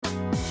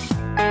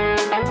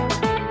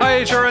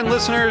HRN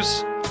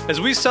listeners.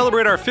 As we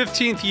celebrate our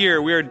 15th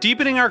year, we are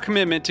deepening our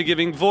commitment to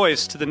giving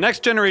voice to the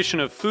next generation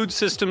of food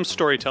systems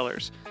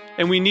storytellers,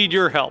 and we need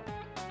your help.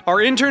 Our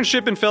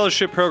internship and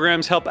fellowship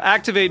programs help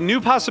activate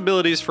new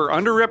possibilities for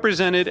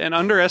underrepresented and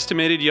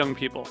underestimated young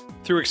people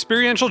through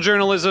experiential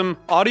journalism,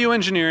 audio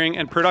engineering,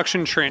 and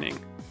production training.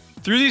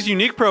 Through these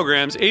unique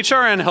programs,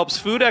 HRN helps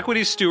food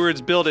equity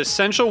stewards build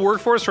essential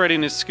workforce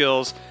readiness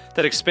skills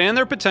that expand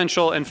their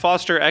potential and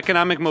foster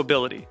economic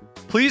mobility.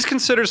 Please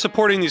consider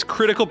supporting these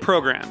critical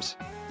programs.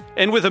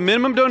 And with a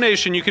minimum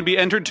donation, you can be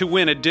entered to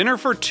win a dinner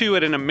for two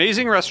at an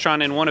amazing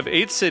restaurant in one of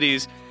 8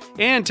 cities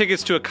and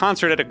tickets to a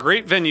concert at a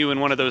great venue in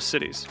one of those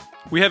cities.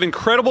 We have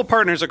incredible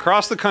partners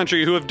across the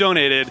country who have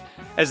donated,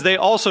 as they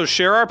also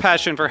share our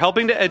passion for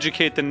helping to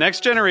educate the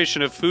next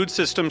generation of food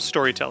systems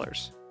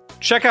storytellers.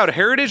 Check out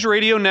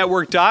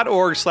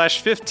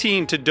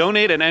heritageradionetwork.org/15 to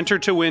donate and enter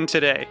to win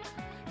today.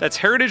 That's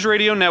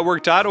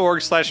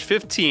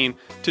heritageradionetwork.org/15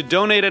 to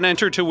donate and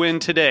enter to win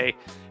today.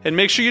 And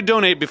make sure you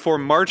donate before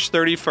March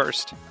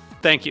 31st.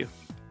 Thank you.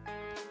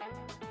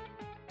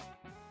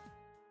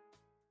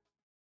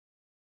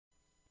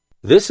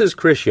 This is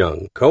Chris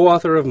Young,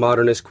 co-author of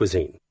Modernist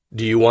Cuisine.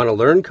 Do you want to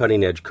learn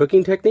cutting-edge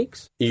cooking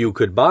techniques? You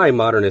could buy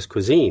Modernist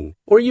Cuisine,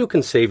 or you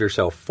can save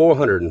yourself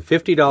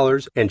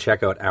 $450 and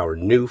check out our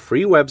new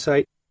free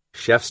website,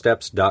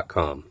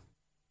 chefsteps.com.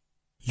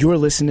 You're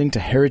listening to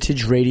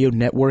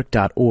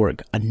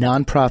heritageradionetwork.org, a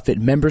nonprofit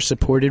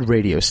member-supported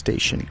radio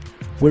station.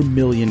 We're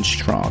millions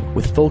strong,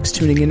 with folks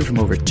tuning in from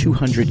over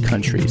 200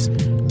 countries.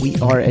 We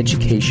are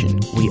education.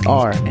 We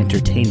are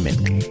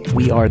entertainment.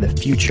 We are the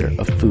future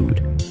of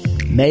food.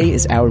 May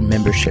is our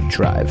membership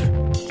drive.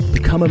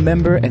 Become a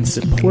member and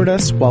support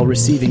us while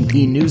receiving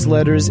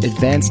e-newsletters,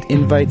 advanced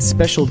invites,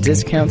 special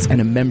discounts, and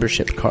a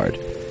membership card.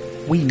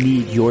 We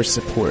need your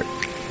support.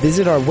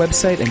 Visit our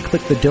website and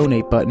click the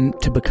donate button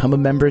to become a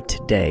member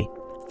today.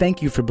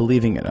 Thank you for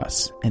believing in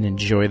us, and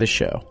enjoy the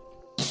show.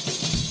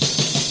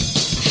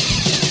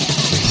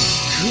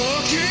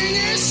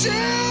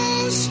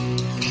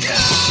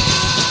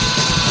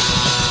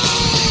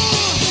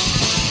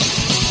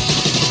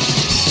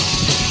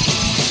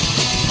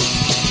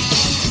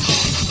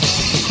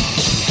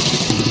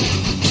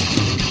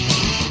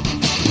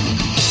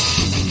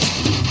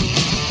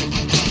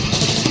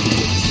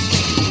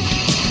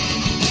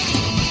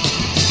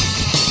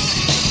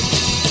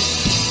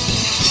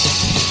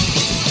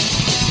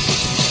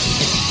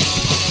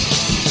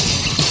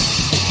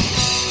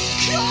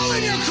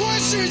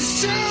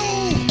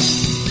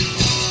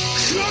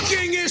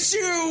 Cooking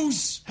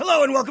issues!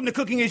 Hello and welcome to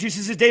Cooking Issues.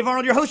 This is Dave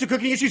Arnold, your host of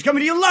Cooking Issues,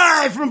 coming to you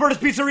live from Roberta's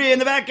Pizzeria in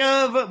the back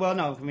of... Well,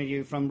 no, coming to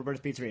you from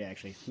Roberta's Pizzeria,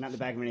 actually. Not in the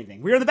back of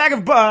anything. We're in the back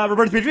of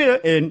Roberta's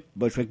Pizzeria in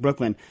Bushwick,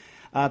 Brooklyn.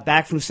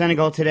 Back from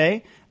Senegal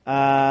today.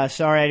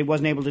 Sorry I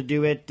wasn't able to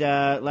do it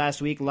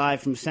last week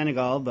live from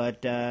Senegal,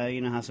 but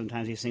you know how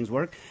sometimes these things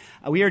work.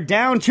 We are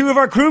down 2 of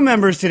our crew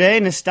members today.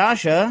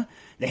 Nastasha,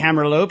 the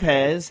Hammer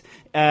Lopez,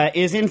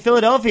 is in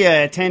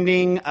Philadelphia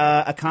attending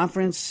a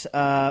conference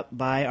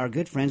by our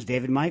good friends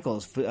David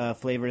Michaels,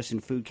 flavorist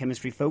and food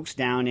chemistry folks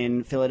down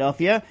in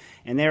Philadelphia,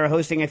 and they are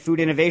hosting a food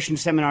innovation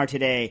seminar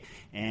today,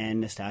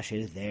 and Nastasha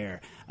is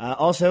there.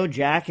 Also,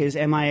 Jack is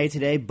MIA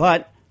today,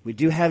 but we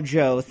do have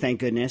Joe,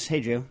 thank goodness.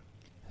 Hey, Joe.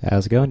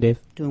 How's it going, Dave?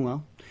 Doing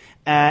well.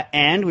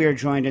 And we are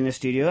joined in the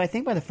studio, I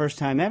think by the first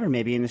time ever,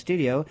 maybe in the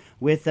studio,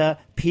 with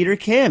Peter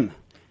Kim.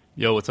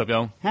 Yo, what's up,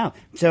 y'all? How?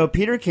 So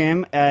Peter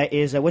Kim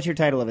is, what's your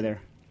title over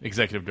there?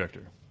 Executive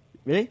Director.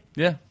 Really?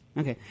 Yeah.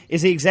 Okay.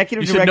 Is the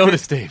Executive You Director... should know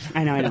this, Dave.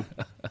 I know.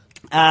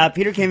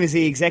 Peter Kim is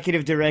the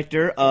Executive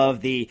Director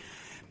of the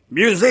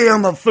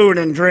Museum of Food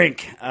and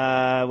Drink,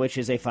 which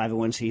is a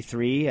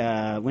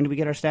 501c3. When did we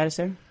get our status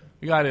there?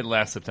 We got it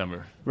last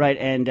September. Right,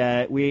 and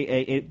I'm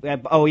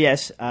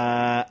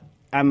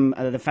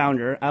the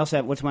founder. I also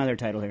have, what's my other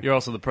title here? You're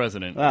also the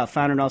president. Well,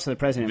 founder and also the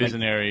president.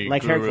 Visionary,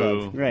 like guru. Hair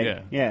Club.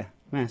 Right, Yeah.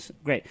 Yes,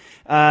 great.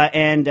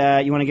 And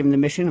you want to give them the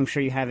mission? I'm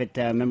sure you have it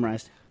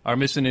memorized. Our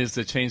mission is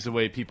to change the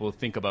way people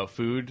think about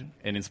food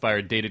and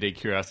inspire day-to-day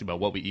curiosity about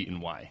what we eat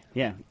and why.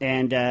 Yeah,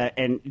 and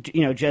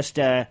you know, just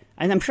and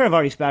I'm sure I've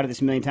already spouted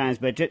this a million times,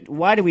 but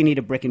why do we need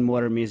a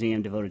brick-and-mortar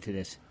museum devoted to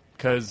this?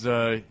 Because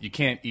you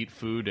can't eat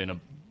food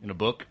in a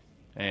book.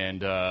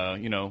 And,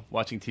 you know,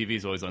 watching TV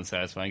is always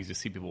unsatisfying. You just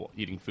see people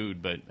eating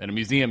food. But at a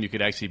museum, you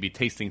could actually be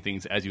tasting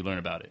things as you learn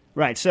about it.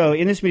 Right. So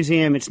in this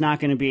museum, it's not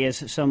going to be,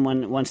 as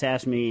someone once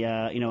asked me,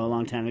 you know, a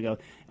long time ago,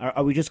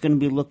 are we just going to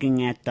be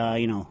looking at,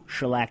 you know,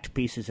 shellacked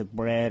pieces of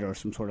bread or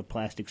some sort of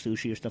plastic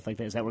sushi or stuff like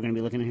that? Is that what we're going to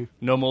be looking at here?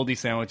 No moldy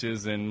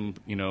sandwiches and,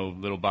 you know,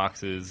 little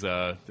boxes.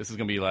 This is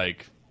going to be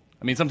like,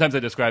 I mean, sometimes I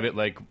describe it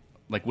like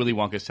Willy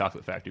Wonka's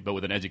Chocolate Factory, but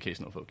with an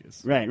educational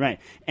focus. Right.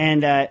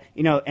 And,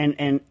 you know,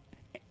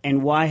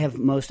 and why have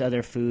most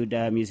other food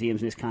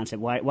museums in this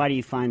concept? Why do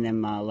you find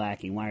them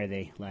lacking? Why are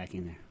they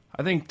lacking there?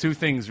 I think 2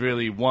 things,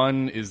 really.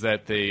 One is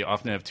that they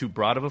often have too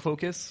broad of a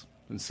focus.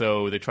 And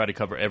so they try to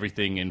cover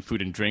everything in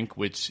food and drink,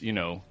 which, you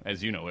know,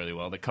 as you know really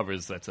well, that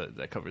covers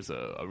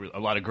a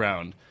lot of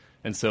ground.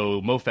 And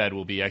so MoFad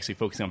will be actually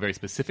focusing on very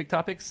specific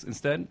topics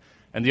instead.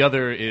 And the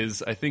other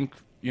is, I think,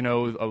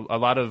 a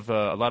lot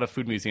of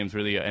food museums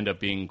really end up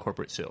being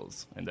corporate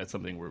shills, and that's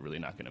something we're really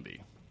not going to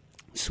be.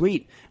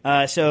 Sweet.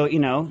 So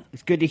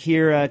it's good to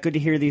hear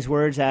these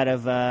words out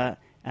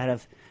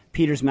of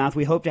Peter's mouth.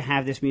 We hope to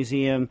have this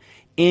museum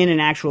in an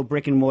actual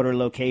brick and mortar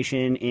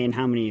location in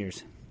how many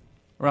years?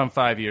 Around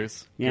 5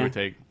 years, give or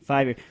take.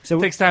 5 years. So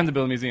it takes time to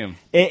build a museum.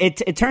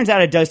 It turns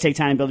out it does take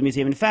time to build a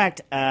museum. In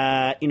fact,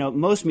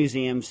 most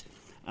museums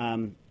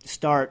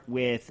start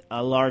with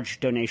a large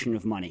donation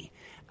of money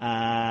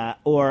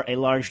or a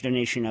large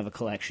donation of a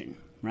collection,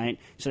 right?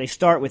 So they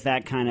start with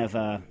that kind of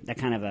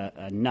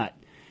a nut.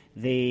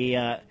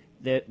 The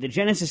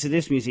genesis of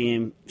this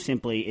museum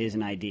simply is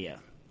an idea.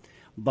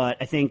 But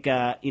I think,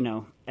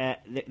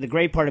 the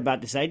great part about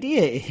this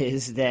idea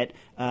is that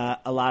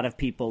a lot of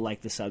people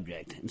like the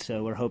subject. And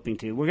so I'm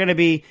going to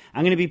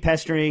be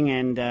pestering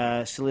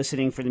and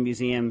soliciting for the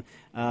museum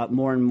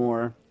more and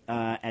more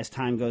as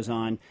time goes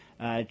on.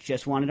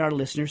 Just wanted our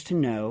listeners to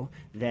know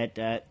that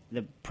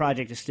the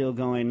project is still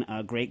going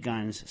great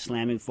guns,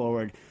 slamming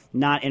forward,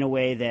 not in a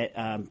way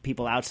that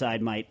people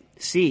outside might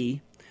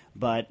see,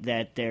 but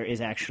that there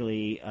is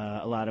actually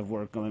a lot of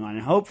work going on.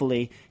 And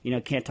hopefully,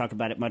 can't talk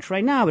about it much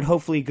right now, but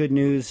hopefully good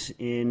news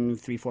in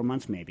 3-4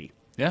 months maybe.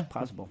 Yeah.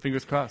 Possible.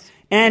 Fingers crossed.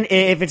 And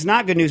if it's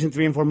not good news in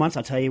 3 and 4 months,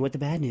 I'll tell you what the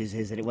bad news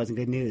is, that it wasn't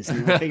good news.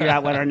 And we'll figure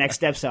out what our next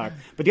steps are.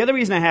 But the other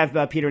reason I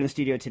have Peter in the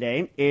studio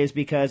today is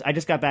because I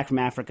just got back from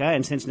Africa,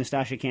 and since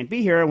Nastasha can't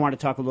be here, I want to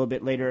talk a little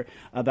bit later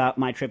about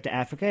my trip to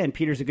Africa. And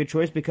Peter's a good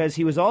choice because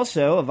he was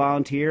also a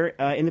volunteer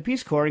in the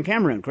Peace Corps in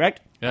Cameroon,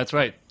 correct? Yeah, that's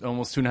right.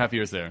 Almost 2.5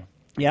 years there.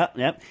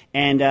 Yep.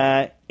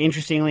 And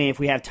interestingly, if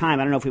we have time,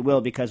 I don't know if we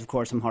will because, of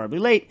course, I'm horribly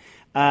late,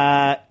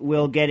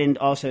 we'll get in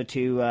also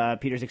to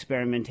Peter's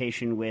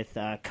experimentation with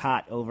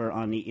khat over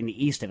in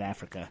the east of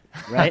Africa,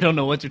 right? I don't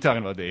know what you're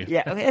talking about, Dave.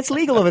 Yeah, okay, it's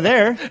legal over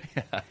there.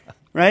 Yeah.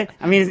 Right?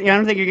 I mean, I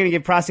don't think you're going to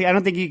get prosecuted. I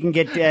don't think you can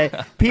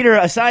get Peter,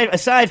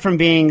 aside from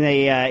being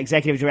the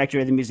executive director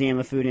of the Museum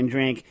of Food and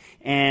Drink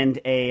and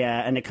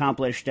an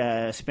accomplished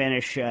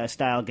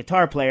Spanish-style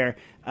guitar player,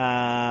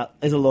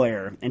 is a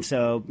lawyer. And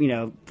so,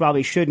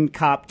 probably shouldn't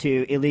cop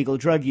to illegal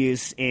drug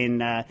use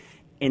in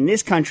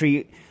this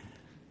country.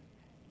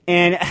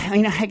 And,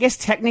 I guess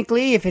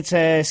technically, if it's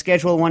a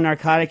Schedule I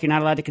narcotic, you're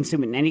not allowed to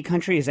consume it in any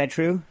country. Is that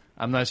true?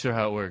 I'm not sure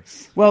how it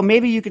works. Well,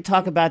 maybe you could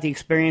talk about the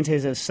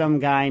experiences of some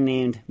guy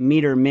named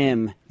Meter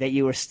Mim that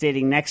you were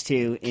sitting next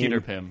to.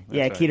 Keter Pim.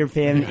 Yeah, right. Keter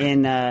Pim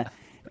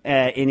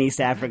in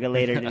East Africa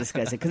later to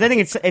discuss it. Because I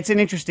think it's an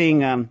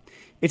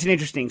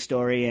interesting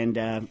story, and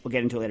we'll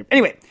get into it later.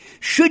 Anyway,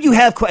 should you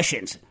have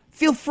questions,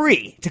 feel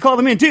free to call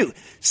them in, too.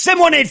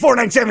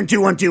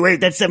 718-497-2128.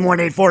 That's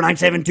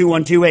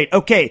 718-497-2128.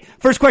 Okay,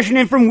 first question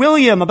in from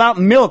William about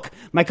milk.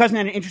 My cousin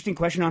had an interesting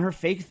question on her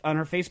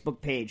Facebook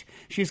page.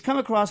 She's come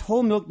across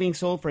whole milk being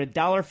sold for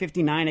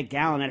 $1.59 a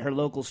gallon at her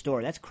local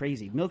store. That's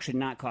crazy. Milk should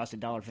not cost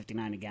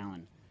 $1.59 a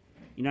gallon.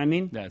 You know what I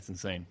mean? That's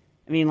insane.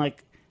 I mean,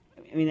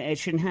 it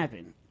shouldn't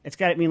happen. It's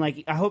got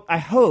to, I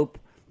hope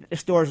the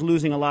store's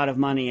losing a lot of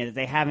money and that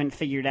they haven't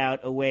figured out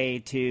a way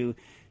to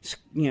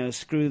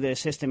screw the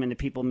system and the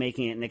people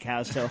making it and the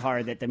cows so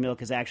hard that the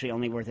milk is actually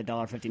only worth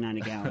 $1.59 a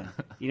gallon.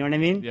 You know what I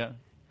mean? Yeah.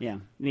 Yeah. I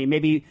mean,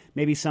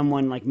 maybe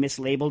someone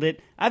mislabeled it.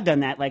 I've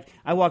done that.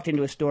 I walked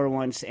into a store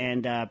once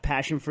and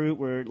passion fruit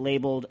were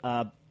labeled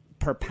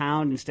per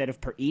pound instead of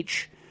per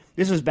each.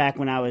 This was back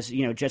when I was,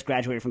 just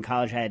graduated from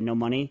college. I had no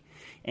money.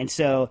 And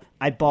so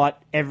I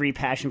bought every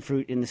passion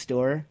fruit in the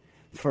store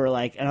for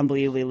an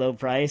unbelievably low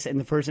price. And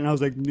the person, I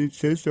was like, it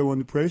says so on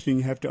the pricing.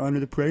 You have to honor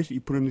the price that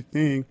you put on the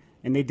thing.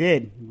 And they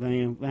did.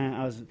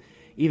 I was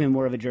even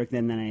more of a jerk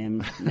then than I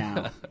am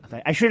now.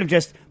 But I should have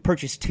just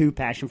purchased 2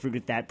 passion fruit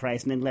at that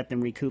price and then let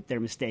them recoup their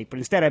mistake. But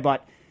instead I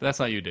bought... That's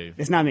not you, Dave.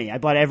 It's not me. I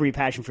bought every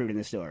passion fruit in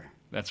the store.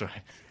 That's right.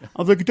 I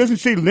was like, it doesn't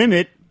say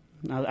limit.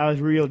 I was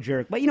a real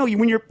jerk. But,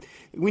 when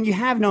you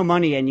have no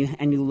money and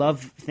you love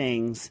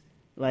things,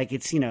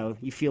 it's,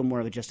 you feel more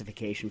of a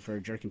justification for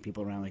jerking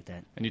people around like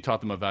that. And you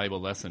taught them a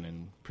valuable lesson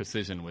in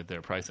precision with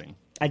their pricing.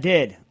 I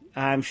did.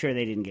 I'm sure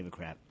they didn't give a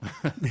crap.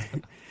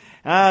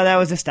 That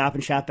was a Stop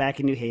and Shop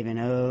back in New Haven.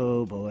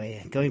 Oh,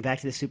 boy. Going back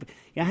to the super...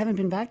 I haven't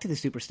been back to the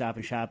super Stop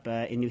and Shop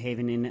in New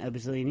Haven in a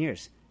bazillion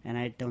years, and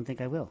I don't think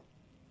I will.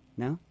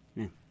 No?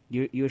 Yeah.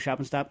 You a Shop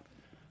and Stop?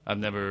 I've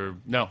never...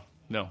 No.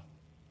 No?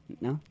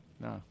 No,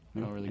 I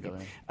don't really go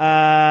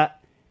there.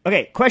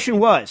 Okay, question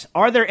was,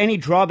 are there any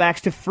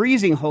drawbacks to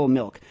freezing whole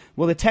milk?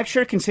 Will the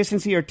texture,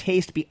 consistency, or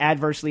taste be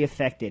adversely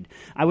affected?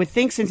 I would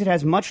think since it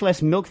has much less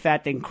milk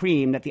fat than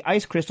cream that the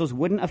ice crystals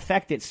wouldn't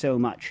affect it so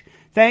much.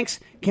 Thanks.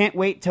 Can't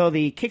wait till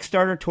the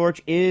Kickstarter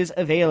torch is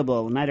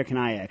available. Neither can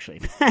I,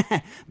 actually.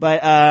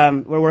 But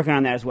we're working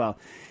on that as well.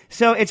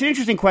 So it's an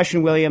interesting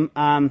question, William.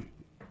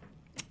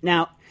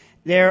 Now,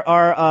 there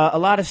are a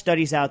lot of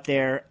studies out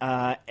there.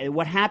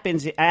 What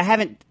happens, I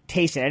haven't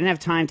tasted. I didn't have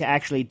time to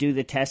actually do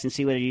the test and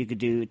see whether you could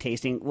do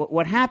tasting.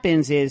 What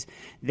happens is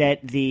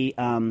that the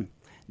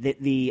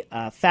the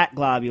fat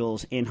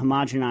globules in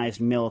homogenized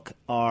milk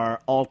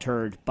are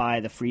altered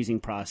by the freezing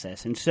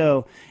process. And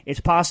so it's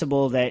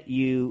possible that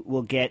you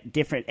will get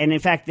different. And in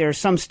fact, there are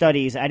some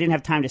studies. I didn't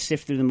have time to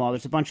sift through them all.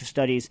 There's a bunch of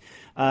studies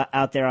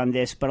out there on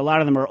this, but a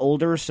lot of them are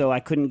older, so I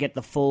couldn't get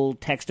the full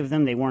text of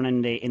them. They weren't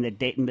in the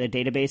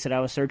database that I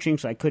was searching,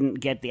 so I couldn't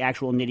get the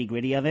actual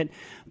nitty-gritty of it.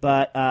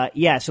 But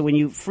so when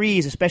you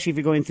freeze, especially if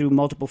you're going through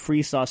multiple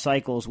freeze-thaw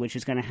cycles, which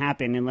is going to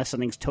happen unless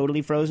something's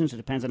totally frozen, so it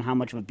depends on how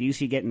much of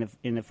abuse you get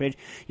in the fridge,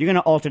 you're going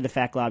to alter the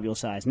fat globule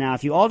size. Now,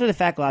 if you alter the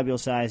fat globule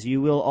size,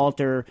 you will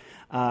alter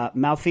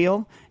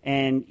mouthfeel,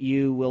 and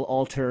you will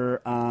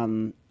alter,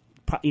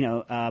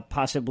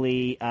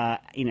 possibly,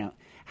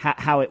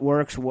 how it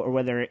works, or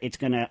whether it's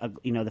going to,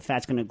 the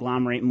fat's going to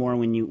agglomerate more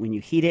when you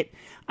heat it.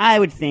 I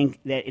would think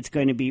that it's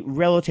going to be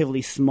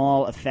relatively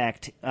small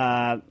effect,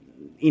 when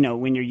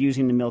you're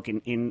using the milk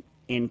in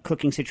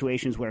cooking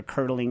situations where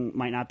curdling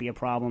might not be a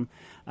problem,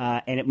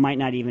 and it might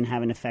not even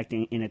have an effect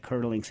in a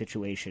curdling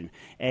situation.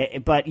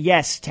 But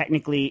yes,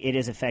 technically it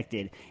is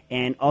affected.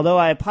 And although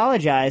I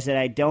apologize that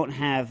I don't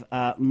have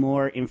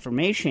more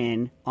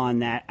information on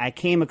that, I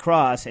came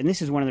across, and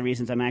this is one of the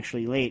reasons I'm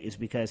actually late, is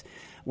because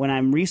when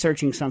I'm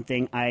researching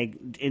something,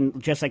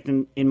 just like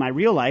in my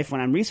real life,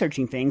 when I'm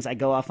researching things, I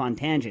go off on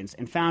tangents,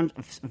 and found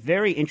a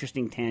very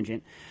interesting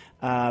tangent.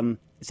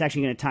 It's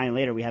actually going to tie in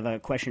later. We have a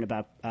question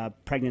about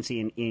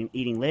pregnancy and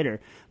eating later.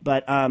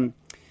 But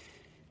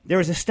there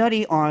was a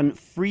study on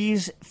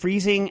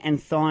freezing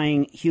and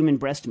thawing human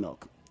breast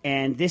milk.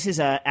 And this is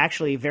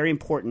actually very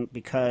important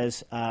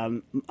because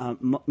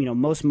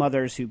most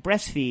mothers who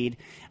breastfeed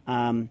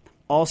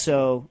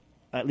also,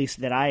 at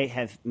least that I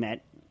have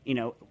met,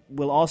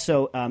 will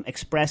also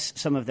express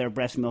some of their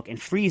breast milk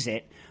and freeze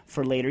it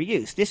for later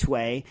use. This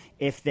way,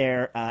 if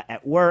they're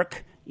at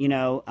work,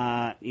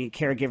 a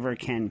caregiver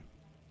can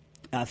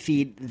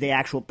feed the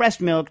actual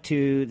breast milk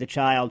to the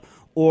child,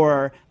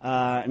 or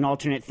an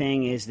alternate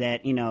thing is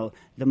that,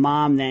 the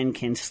mom then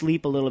can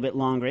sleep a little bit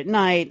longer at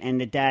night, and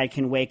the dad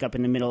can wake up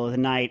in the middle of the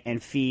night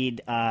and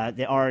feed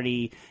the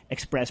already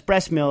expressed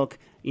breast milk,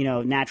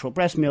 natural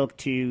breast milk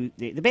to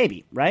the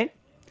baby, right?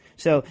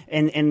 So,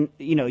 and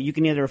you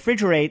can either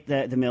refrigerate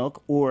the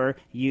milk or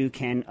you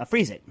can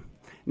freeze it.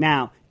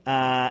 Now,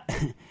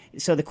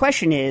 so the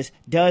question is,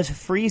 does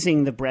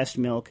freezing the breast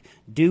milk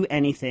do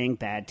anything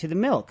bad to the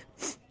milk?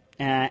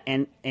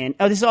 And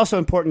this is also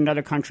important in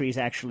other countries,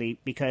 actually,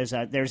 because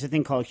there's a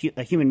thing called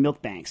human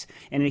milk banks.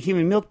 And in a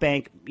human milk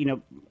bank,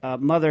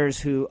 mothers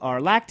who are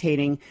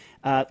lactating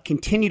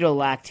continue to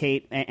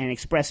lactate and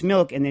express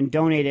milk, and then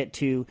donate it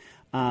to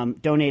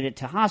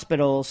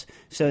hospitals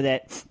so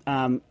that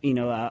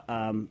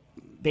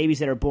babies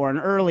that are born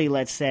early,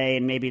 let's say,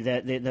 and maybe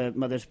the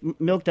mother's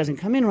milk doesn't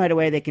come in right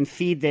away, they can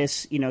feed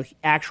this,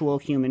 actual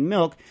human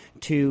milk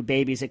to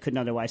babies that couldn't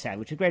otherwise have,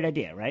 which is a great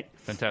idea, right?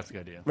 Fantastic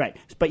idea. Right.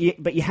 But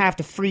you have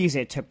to freeze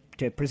it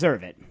to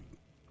preserve it.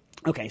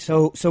 Okay,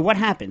 so what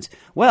happens?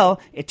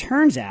 Well, it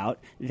turns out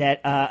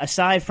that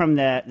aside from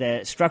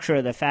the structure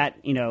of the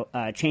fat,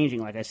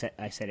 changing, like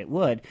I said it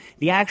would,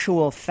 the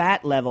actual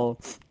fat level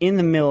in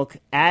the milk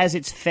as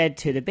it's fed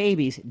to the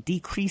babies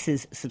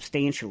decreases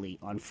substantially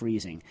on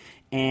freezing,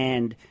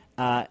 and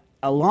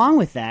along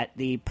with that,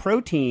 the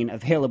protein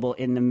available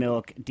in the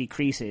milk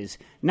decreases,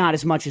 not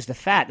as much as the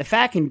fat. The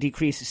fat can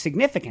decrease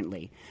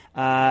significantly,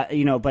 but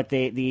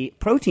the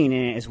protein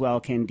in it as well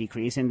can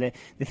decrease. And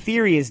the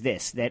theory is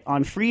this, that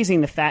on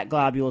freezing, the fat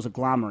globules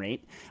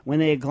agglomerate. When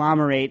they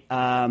agglomerate,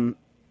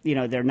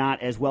 they're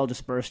not as well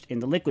dispersed in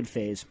the liquid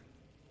phase.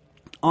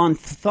 On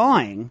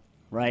thawing,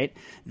 right,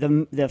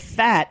 the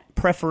fat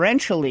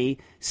preferentially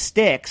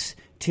sticks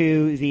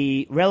to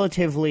the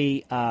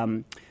relatively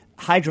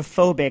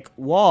hydrophobic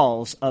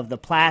walls of the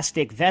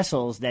plastic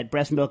vessels that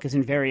breast milk is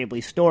invariably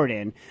stored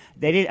in.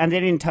 They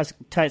didn't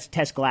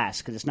test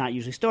glass because it's not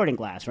usually stored in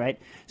glass, right?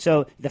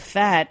 So the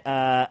fat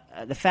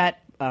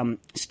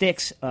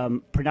sticks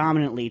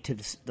predominantly to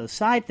the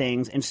side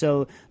things, and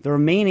so the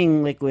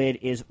remaining liquid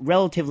is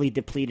relatively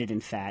depleted in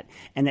fat,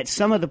 and that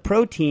some of the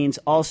proteins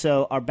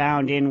also are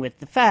bound in with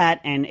the fat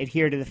and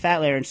adhere to the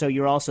fat layer, and so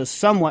you're also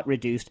somewhat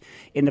reduced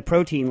in the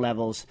protein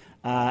levels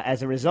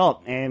as a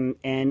result,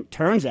 and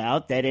turns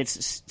out that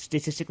it's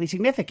statistically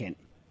significant.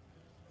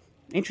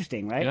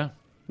 Interesting, right?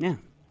 Yeah.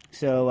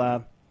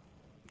 So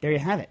there you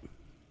have it.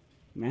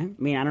 I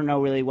mean, I don't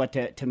know really what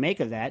to make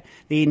of that.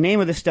 The name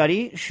of the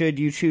study, should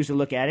you choose to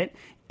look at it,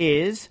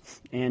 is,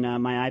 and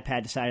my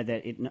iPad decided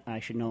that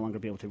I should no longer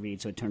be able to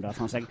read, so it turned off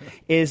in a second,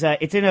 is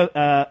it's in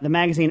the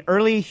magazine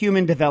Early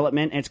Human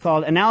Development, and it's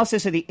called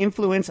Analysis of the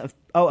Influence of...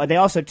 Oh, they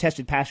also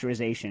tested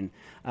pasteurization,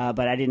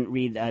 but I didn't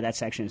read that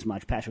section as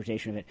much,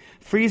 pasteurization of it.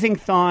 Freezing,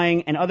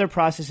 thawing, and other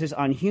processes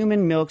on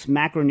human milk's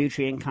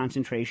macronutrient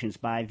concentrations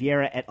by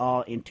Vieira et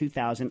al. In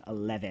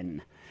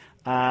 2011.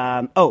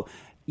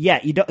 Yeah,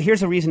 you don't.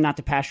 Here's a reason not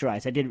to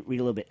pasteurize. I did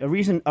read a little bit. A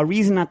reason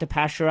not to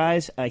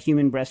pasteurize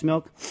human breast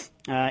milk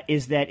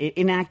is that it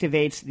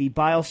inactivates the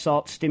bile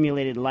salt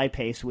stimulated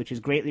lipase, which is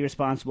greatly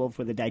responsible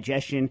for the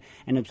digestion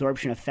and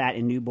absorption of fat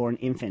in newborn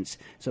infants.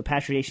 So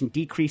pasteurization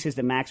decreases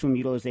the maximum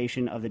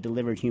utilization of the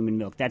delivered human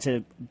milk. That's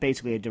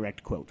basically a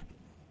direct quote.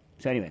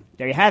 So anyway,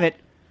 there you have it.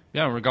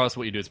 Yeah, regardless of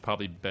what you do, it's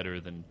probably better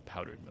than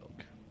powdered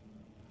milk.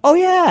 Oh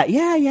yeah.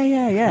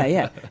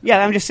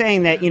 Yeah, I'm just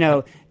saying that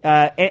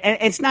and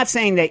it's not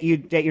saying that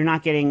you're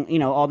not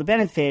getting all the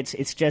benefits.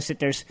 It's just that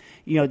there's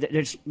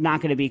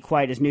not going to be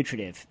quite as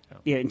nutritive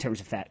in terms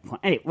of fat.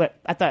 Anyway,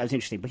 I thought it was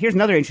interesting. But here's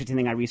another interesting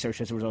thing I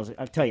researched as a result.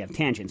 I'll tell you,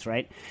 tangents,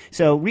 right?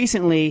 So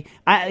recently,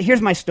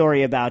 here's my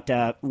story about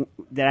that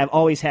I've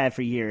always had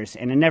for years,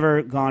 and I've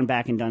never gone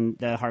back and done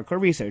the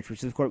hardcore research, which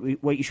is of course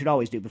what you should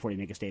always do before you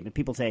make a statement.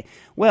 People say,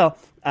 "Well,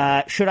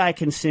 should I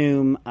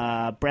consume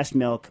breast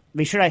milk?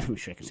 Should I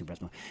consume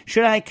breast milk?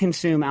 Should I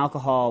consume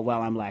alcohol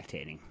while I'm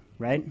lactating?"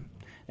 Right?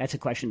 That's a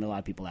question that a lot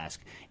of people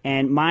ask.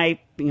 And my,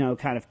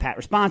 kind of pat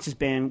response has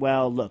been,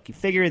 well, look, you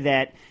figure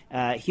that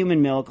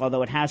human milk,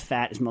 although it has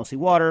fat, is mostly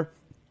water,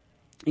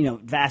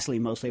 vastly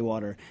mostly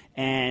water.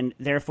 And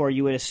therefore,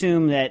 you would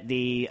assume that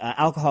the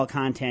alcohol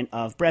content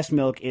of breast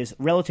milk is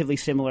relatively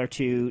similar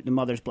to the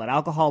mother's blood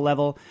alcohol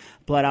level.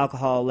 Blood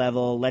alcohol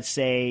level, let's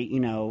say,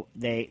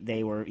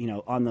 they were,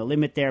 on the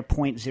limit there,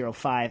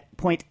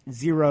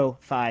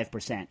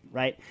 0.05%,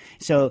 right?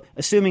 So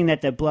assuming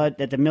that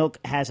the milk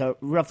has a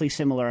roughly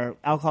similar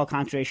alcohol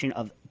concentration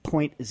of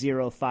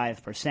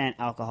 0.05%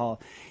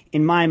 alcohol,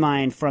 in my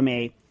mind, from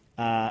an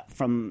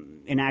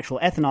actual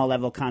ethanol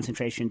level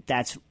concentration,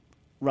 that's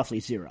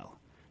roughly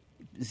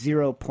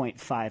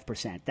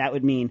 0.5%. That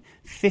would mean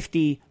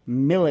 50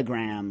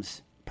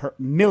 milligrams per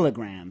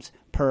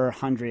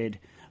 100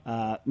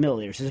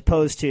 milliliters, as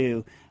opposed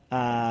to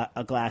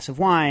a glass of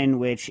wine,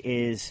 which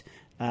is,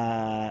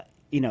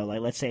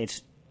 let's say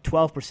it's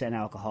 12%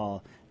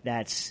 alcohol.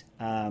 That's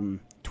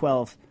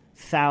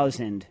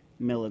 12,000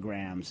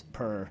 milligrams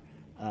per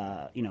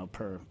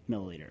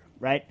milliliter,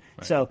 right?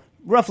 So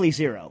roughly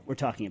zero. We're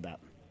talking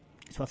about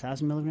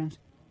 12,000 milligrams.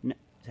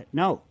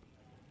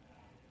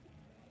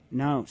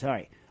 No,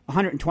 sorry.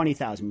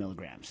 120,000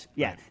 milligrams.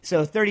 Yeah. Right.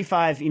 So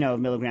 35,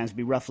 milligrams would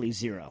be roughly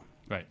zero.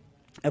 Right.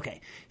 Okay.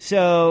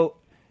 So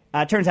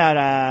turns out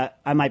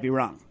I might be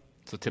wrong.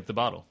 So tip the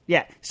bottle.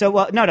 Yeah.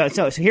 So no.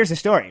 So here's the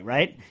story,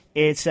 right?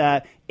 It's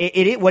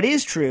what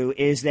is true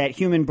is that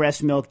human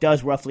breast milk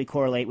does roughly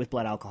correlate with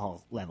blood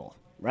alcohol level,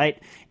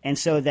 right? And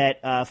so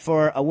that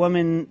for a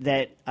woman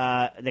that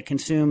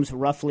consumes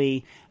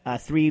roughly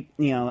 3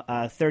 or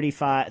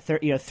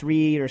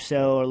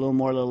so, or a little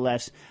more, a little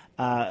less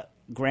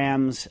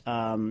grams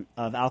of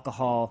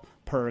alcohol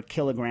per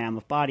kilogram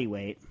of body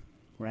weight,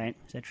 right?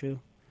 Is that true?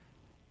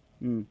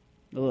 A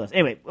little less.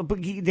 Anyway,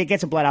 it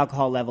gets a blood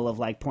alcohol level of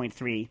like 0.3.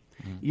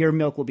 Mm-hmm. Your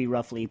milk will be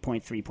roughly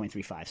 0.3,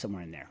 0.35,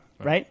 somewhere in there,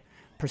 right?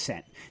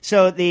 Percent.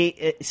 So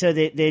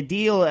the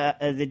deal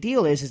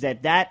is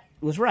that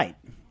was right,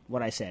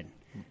 what I said.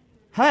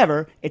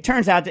 However, it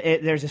turns out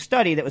that there's a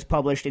study that was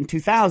published in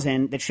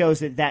 2000 that shows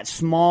that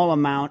small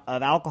amount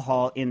of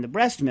alcohol in the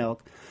breast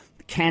milk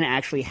can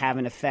actually have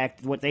an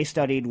effect. What they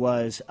studied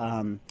was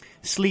the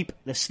sleep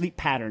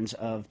patterns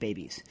of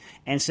babies,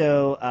 and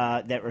so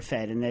that were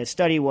fed. And the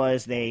study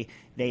was they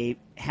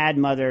had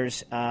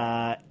mothers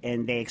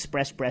and they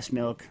expressed breast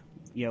milk,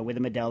 with a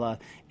Medela,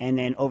 and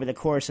then over the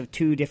course of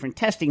 2 different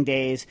testing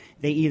days,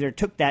 they either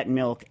took that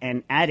milk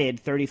and added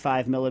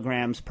 35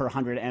 milligrams per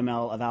 100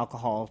 ml of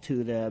alcohol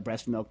to the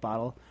breast milk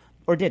bottle,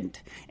 or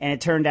didn't. And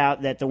it turned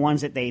out that the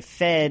ones that they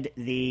fed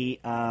the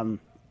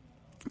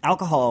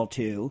alcohol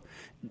to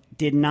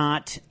did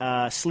not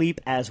sleep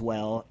as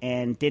well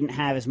and didn't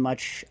have as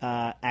much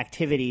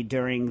activity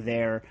during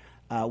their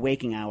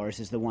waking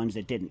hours as the ones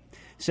that didn't.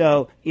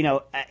 So,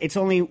 it's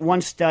only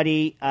one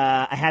study.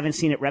 I haven't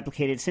seen it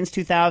replicated since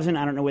 2000.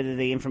 I don't know whether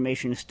the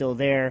information is still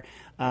there,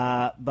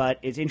 but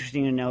it's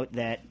interesting to note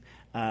that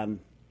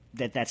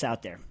that's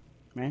out there,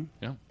 right?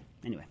 Yeah.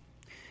 Anyway.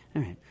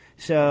 All right.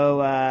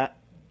 So,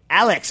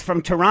 Alex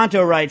from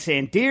Toronto writes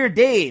in, Dear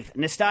Dave,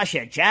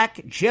 Nastasia,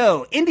 Jack,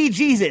 Joe, Indy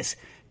Jesus,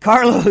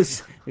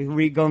 Carlos,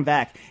 we're going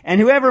back,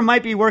 and whoever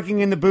might be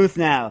working in the booth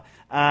now.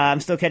 I'm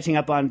still catching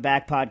up on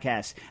back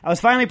podcasts. I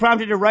was finally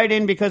prompted to write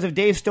in because of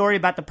Dave's story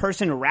about the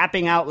person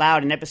rapping out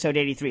loud in episode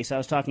 83. So I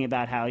was talking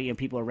about how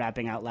people are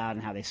rapping out loud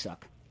and how they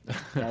suck.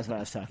 That's what I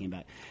was talking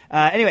about.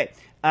 Anyway,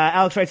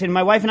 Alex writes in,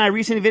 my wife and I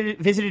recently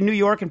visited New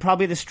York, and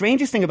probably the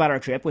strangest thing about our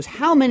trip was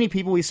how many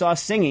people we saw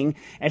singing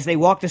as they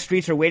walked the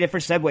streets or waited for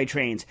subway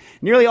trains.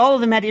 Nearly all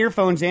of them had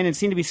earphones in and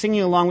seemed to be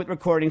singing along with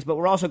recordings, but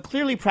were also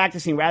clearly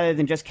practicing rather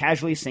than just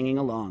casually singing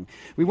along.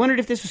 We wondered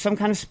if this was some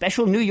kind of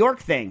special New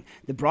York thing,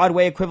 the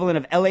Broadway equivalent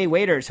of LA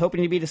waiters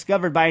hoping to be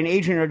discovered by an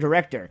agent or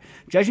director.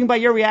 Judging by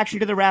your reaction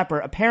to the rapper,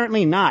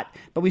 apparently not,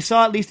 but we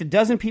saw at least a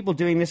dozen people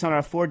doing this on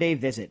our 4-day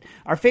visit.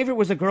 Our favorite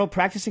was a girl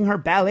practicing her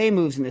ballet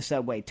moves in the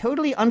subway,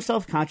 totally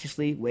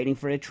unselfconsciously waiting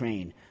for a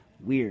train.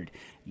 Weird.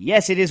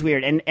 Yes, it is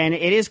weird, and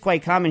it is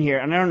quite common here,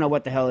 and I don't know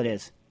what the hell it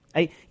is.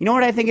 You know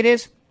what I think it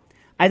is?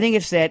 I think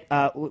it's that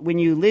when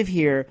you live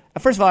here,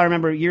 first of all, I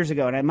remember years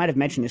ago, and I might have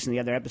mentioned this in the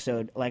other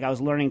episode, like I was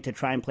learning to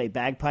try and play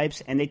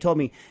bagpipes, and they told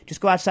me,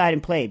 just go outside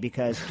and play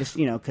because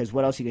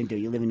what else are you going to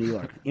do? You live in New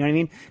York. You know what I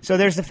mean? So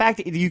there's the fact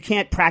that you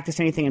can't practice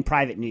anything in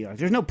private in New York.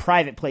 There's no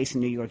private place in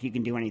New York you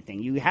can do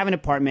anything. You have an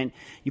apartment.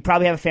 You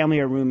probably have a family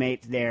or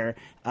roommate there.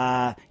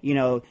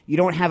 You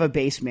don't have a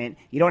basement.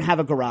 You don't have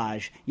a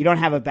garage. You don't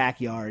have a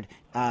backyard.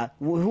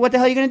 What the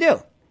hell are you going to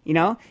do?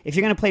 If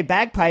you're going to play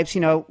bagpipes,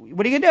 what are you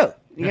going to do?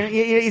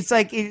 It's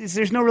like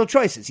there's no real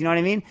choices. You know what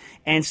I mean?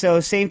 And so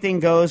same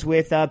thing goes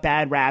with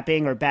bad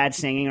rapping or bad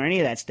singing or any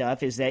of that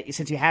stuff is that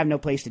since you have no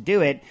place to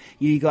do it,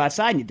 you go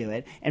outside and you do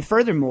it. And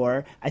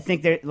furthermore, I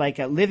think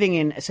that living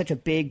in such a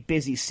big,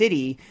 busy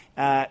city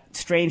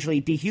strangely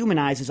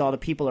dehumanizes all the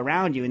people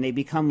around you and they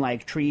become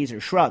like trees or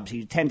shrubs.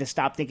 You tend to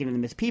stop thinking of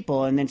them as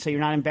people, and then so you're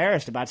not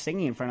embarrassed about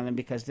singing in front of them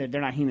because they're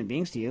not human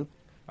beings to you.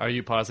 Are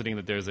you positing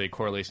that there's a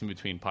correlation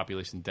between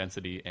population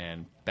density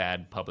and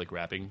bad public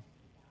rapping?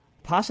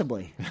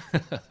 Possibly,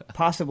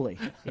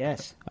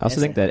 yes. I also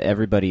think that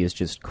everybody is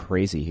just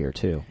crazy here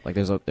too. Like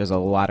there's a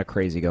lot of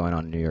crazy going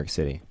on in New York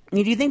City.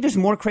 Do you think there's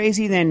more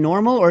crazy than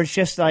normal, or it's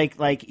just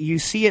like you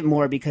see it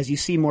more because you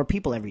see more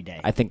people every day?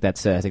 I think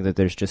that's it. I think that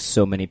there's just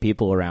so many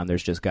people around.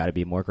 There's just got to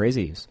be more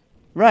crazies.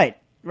 Right.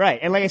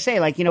 And like I say,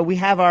 we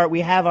have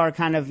our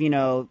kind of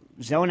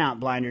zone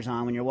out blinders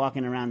on when you're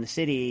walking around the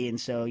city, and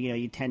so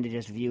you tend to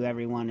just view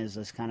everyone as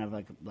this kind of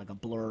like a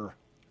blur.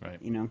 Right.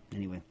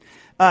 Anyway.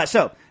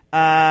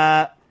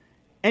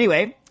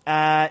 Anyway,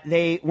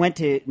 they went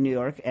to New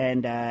York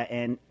and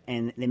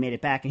they made it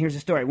back. And here's the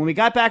story. When we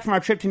got back from our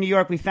trip to New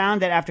York, we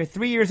found that after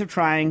 3 years of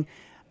trying,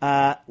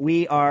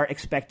 we are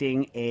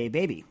expecting a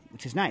baby,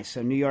 which is nice.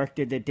 So New York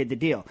did the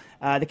deal.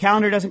 The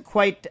calendar doesn't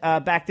quite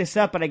back this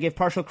up, but I give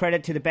partial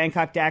credit to the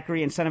Bangkok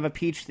daiquiri and son of a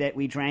peach that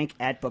we drank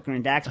at Booker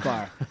and Dax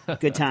Bar.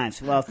 Good times.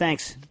 Well,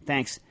 thanks.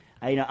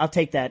 I'll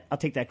take that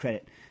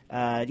credit.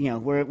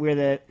 We're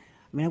the.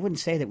 I mean, I wouldn't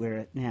say that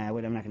we're...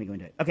 I'm not going to go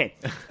into it. Okay.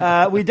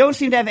 We don't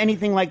seem to have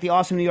anything like the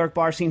awesome New York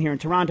bar scene here in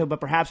Toronto,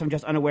 but perhaps I'm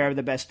just unaware of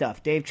the best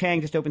stuff. Dave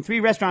Chang just opened 3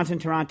 restaurants in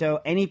Toronto.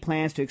 Any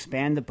plans to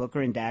expand the Booker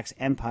and Dax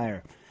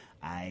empire?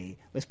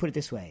 Let's put it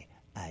this way.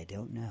 I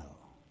don't know.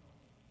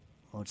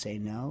 Won't say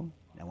no.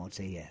 I won't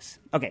say yes.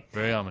 Okay.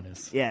 Very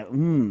ominous. Yeah.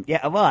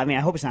 Yeah. Well, I mean,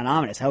 I hope it's not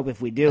ominous. I hope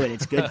if we do it,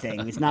 it's a good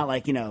thing. It's not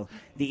like, the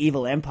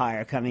evil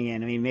empire coming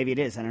in. I mean, maybe it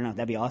is. I don't know.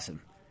 That'd be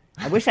awesome.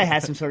 I wish I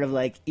had some sort of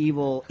like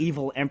evil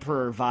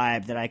emperor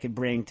vibe that I could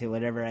bring to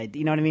whatever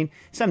you know what I mean?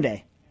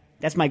 Someday.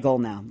 That's my goal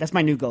now. That's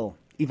my new goal.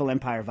 Evil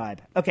empire vibe.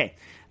 Okay.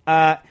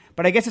 But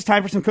I guess it's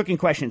time for some cooking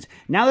questions.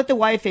 Now that the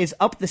wife is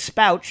up the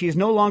spout, she is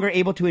no longer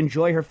able to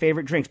enjoy her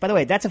favorite drinks. By the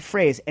way, that's a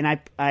phrase, and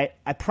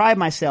I pride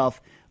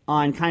myself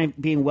on kind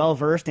of being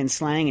well-versed in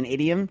slang and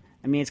idiom.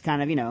 I mean, it's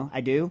kind of, I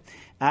do.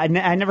 I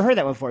never heard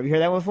that one before. Have you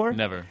heard that one before?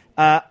 Never.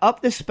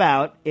 Up the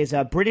spout is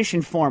a British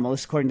informal,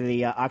 this is according to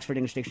the Oxford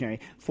English Dictionary,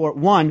 for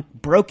 1,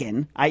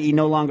 broken, i.e.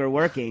 no longer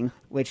working,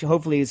 which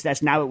hopefully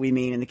that's not what we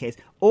mean in the case,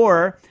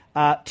 or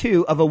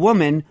 2, of a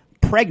woman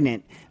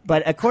pregnant.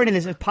 But according to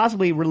this, it's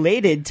possibly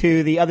related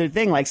to the other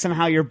thing, like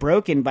somehow you're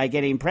broken by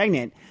getting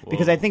pregnant,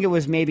 because I think it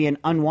was maybe an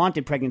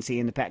unwanted pregnancy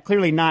in the past.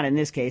 Clearly not in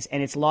this case,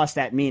 and it's lost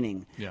that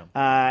meaning. Yeah.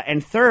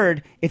 And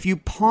 3rd, if you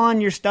pawn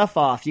your stuff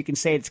off, you can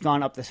say it's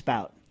gone up the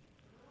spout.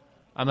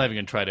 I'm not even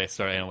going to try to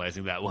start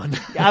analyzing that one.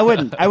 I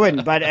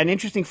wouldn't. But an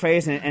interesting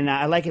phrase, and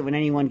I like it when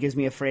anyone gives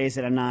me a phrase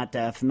that I'm not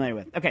familiar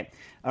with. Okay.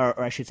 Or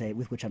I should say,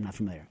 with which I'm not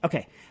familiar.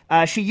 Okay.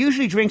 She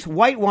usually drinks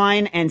white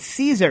wine and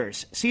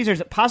Caesars.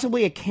 Caesars,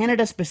 possibly a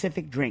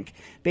Canada-specific drink.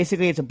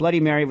 Basically, it's a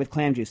Bloody Mary with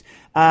clam juice.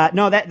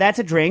 No, that's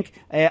a drink,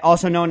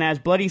 also known as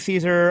Bloody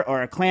Caesar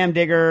or a clam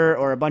digger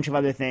or a bunch of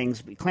other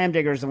things. Clam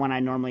digger is the one I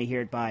normally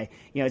hear it by.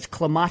 It's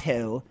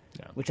clamato,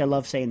 which I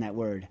love saying that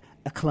word.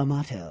 A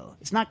clamato.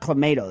 It's not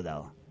clamato,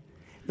 though.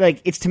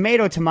 Like, it's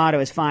tomato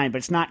is fine, but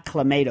it's not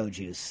clamato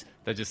juice.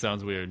 That just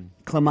sounds weird.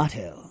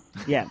 Clamato.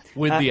 Yeah.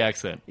 With the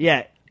accent.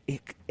 Yeah.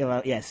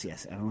 Well, yes.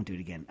 I won't do it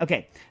again.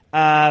 Okay.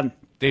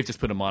 Dave just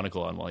put a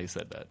monocle on while he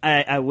said that.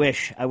 I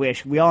wish.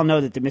 We all know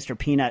that the Mr.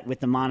 Peanut with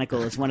the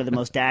monocle is one of the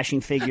most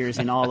dashing figures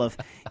in all of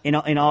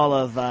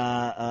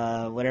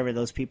whatever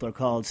those people are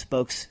called,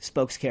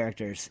 spokes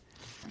characters.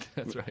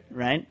 That's right.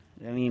 Right?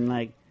 I mean,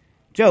 like,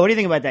 Joe, what do you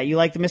think about that? You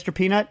like the Mr.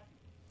 Peanut?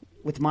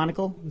 With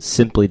monocle?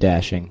 Simply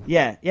dashing.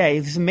 Yeah,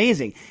 it was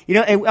amazing.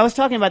 I was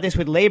talking about this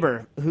with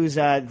Labor, who's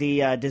our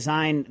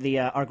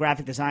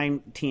graphic design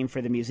team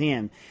for the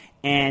museum,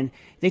 and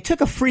they took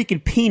a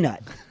freaking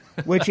peanut,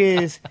 which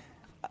is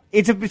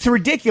it's a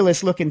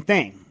ridiculous looking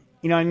thing.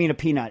 You know what I mean? A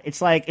peanut.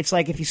 It's like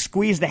if you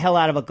squeezed the hell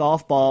out of a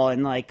golf ball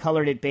and like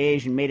colored it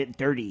beige and made it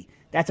dirty.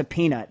 That's a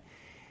peanut.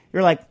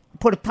 You're like,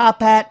 put a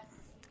top hat,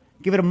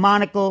 give it a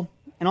monocle,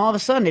 and all of a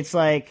sudden it's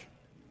like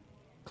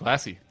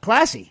classy.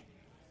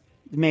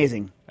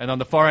 Amazing. And on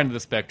the far end of the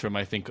spectrum,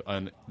 I think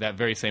on that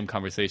very same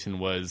conversation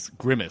was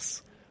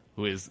Grimace,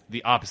 who is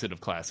the opposite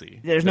of classy.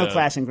 There's no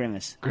class in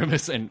Grimace.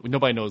 Grimace, and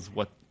nobody knows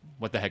what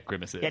what the heck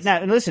Grimace is. Yeah,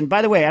 now, listen,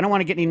 by the way, I don't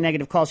want to get any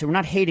negative calls here. We're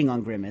not hating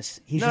on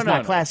Grimace. He's just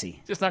not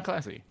classy. Just not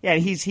classy. Yeah,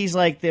 he's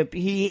like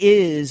he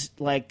is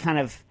like kind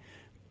of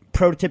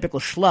prototypical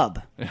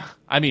schlub.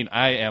 I mean,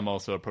 I am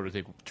also a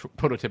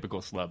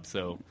prototypical schlub,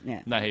 so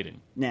not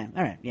hating. Yeah,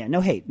 all right. Yeah,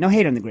 no hate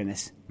on the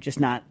Grimace. Just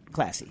not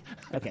classy.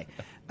 Okay.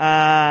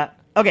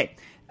 Okay.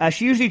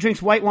 She usually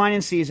drinks white wine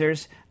and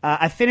Caesars.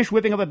 I finished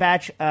whipping up a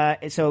batch.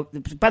 So,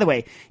 by the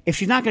way, if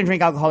she's not going to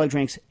drink alcoholic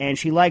drinks and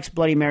she likes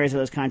Bloody Marys or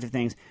those kinds of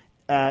things,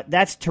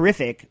 that's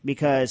terrific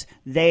because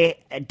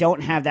they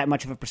don't have that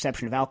much of a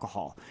perception of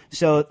alcohol.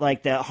 So,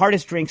 like the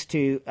hardest drinks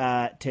to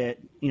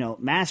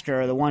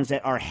master are the ones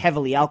that are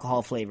heavily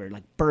alcohol flavored,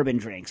 like bourbon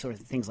drinks or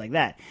things like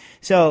that.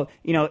 So,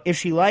 if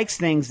she likes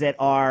things that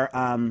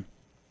are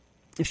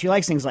if she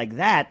likes things like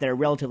that are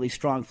relatively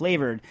strong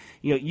flavored,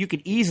 you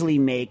could easily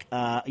make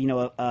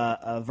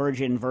a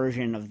virgin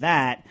version of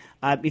that.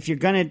 If you're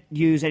going to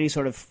use any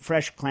sort of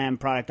fresh clam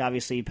product,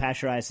 obviously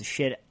pasteurize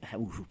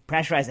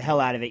the hell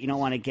out of it. You don't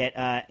want to get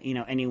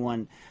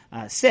anyone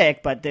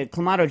sick, but the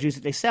Clamato juice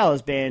that they sell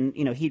has been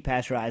heat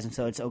pasteurized, and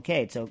so it's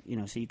okay. So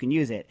so you can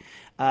use it.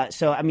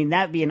 So I mean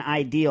that'd be an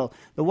ideal.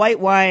 The white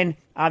wine,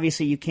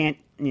 obviously you can't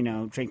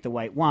drink the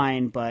white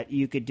wine, but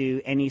you could do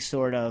any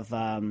sort of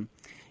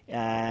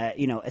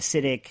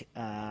acidic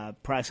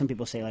product. Some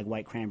people say like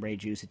white cranberry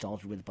juice. It's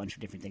altered with a bunch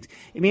of different things.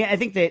 I mean, I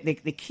think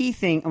the key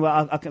thing.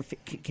 Well, I'll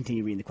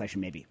continue reading the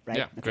question, maybe. Right?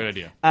 Yeah, okay. Great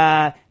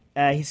idea.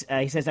 He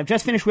says, I've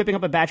just finished whipping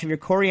up a batch of your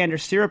coriander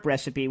syrup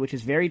recipe, which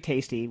is very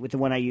tasty, with the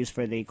one I use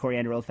for the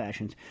coriander old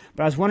fashions.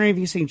 But I was wondering if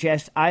you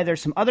suggest either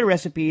some other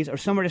recipes or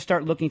somewhere to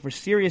start looking for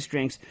serious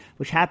drinks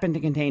which happen to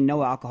contain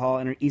no alcohol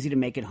and are easy to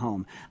make at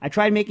home. I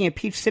tried making a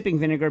peach sipping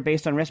vinegar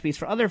based on recipes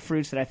for other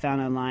fruits that I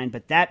found online,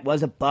 but that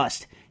was a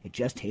bust. It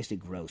just tasted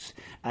gross.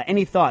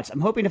 Any thoughts?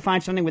 I'm hoping to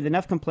find something with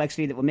enough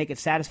complexity that will make it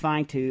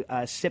satisfying to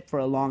sip for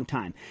a long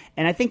time.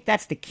 And I think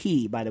that's the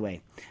key, by the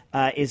way,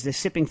 is the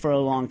sipping for a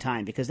long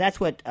time, because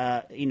that's what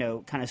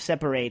kind of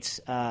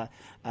separates an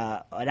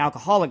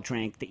alcoholic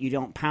drink that you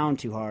don't pound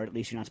too hard. At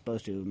least you're not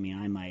supposed to. I mean,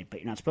 I might, but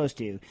you're not supposed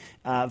to.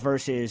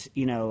 Versus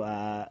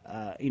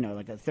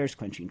like a thirst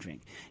quenching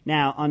drink.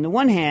 Now, on the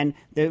one hand,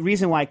 the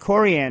reason why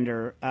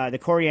the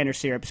coriander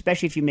syrup,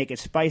 especially if you make it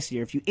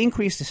spicier, if you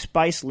increase the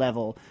spice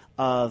level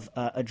of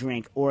a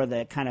drink or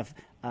the kind of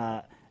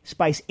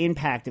spice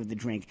impact of the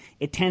drink,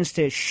 it tends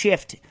to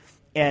shift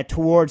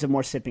towards a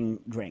more sipping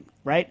drink,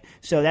 right?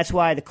 So that's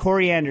why the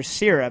coriander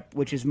syrup,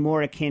 which is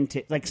more akin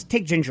to, like,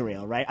 take ginger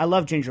ale, right? I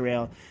love ginger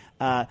ale.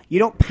 You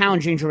don't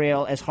pound ginger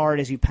ale as hard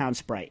as you pound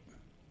Sprite,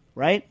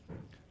 right?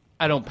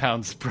 I don't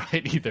pound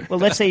Sprite either. Well,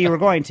 let's say you were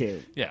going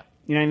to. Yeah.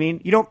 You know what I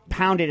mean? You don't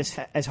pound it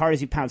as hard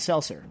as you pound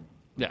seltzer.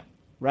 Yeah.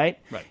 Right?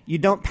 Right. You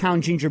don't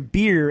pound ginger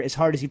beer as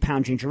hard as you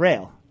pound ginger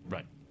ale.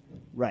 Right.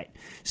 Right.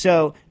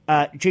 So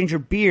ginger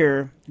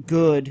beer,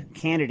 good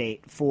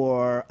candidate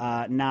for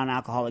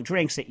non-alcoholic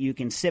drinks that you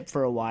can sip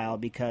for a while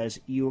because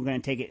you are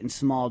going to take it in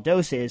small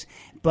doses.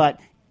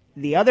 But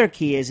the other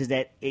key is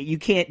that you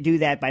can't do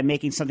that by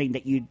making something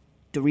that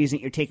the reason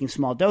that you're taking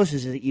small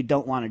doses is that you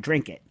don't want to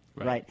drink it.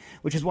 Right.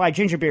 Which is why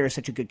ginger beer is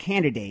such a good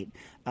candidate.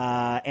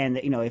 And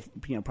if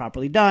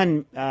properly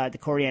done, the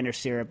coriander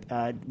syrup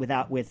with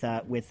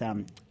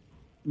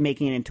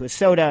making it into a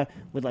soda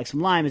with like some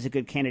lime is a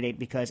good candidate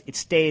because it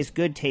stays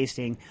good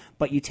tasting,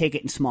 but you take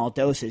it in small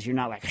doses. You're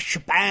not like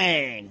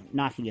shebang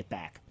knocking it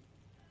back.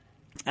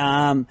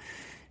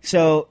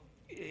 So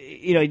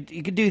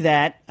you could do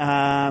that.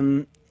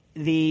 But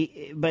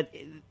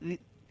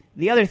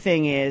the other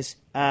thing is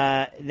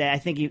that I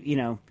think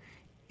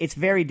it's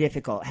very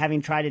difficult.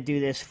 Having tried to do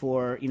this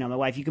for my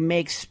wife, you can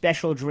make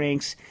special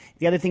drinks.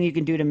 The other thing you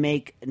can do to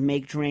make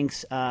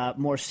drinks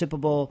more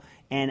sippable,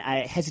 and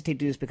I hesitate to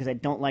do this because I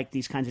don't like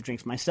these kinds of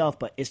drinks myself,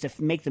 but is to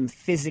make them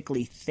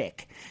physically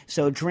thick.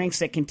 So drinks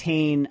that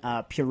contain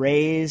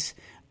purees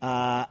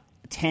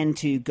tend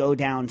to go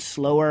down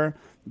slower,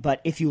 but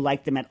if you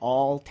like them at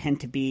all, tend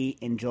to be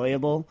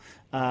enjoyable.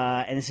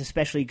 And it's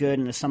especially good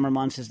in the summer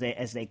months as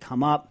they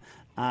come up.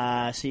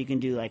 So you can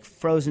do like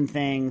frozen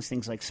things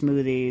like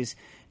smoothies,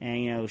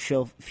 and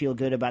she'll feel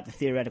good about the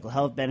theoretical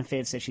health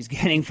benefits that she's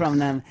getting from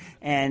them,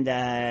 and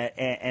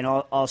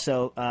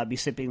also be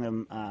sipping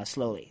them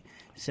slowly.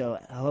 So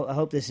I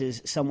hope this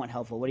is somewhat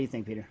helpful. What do you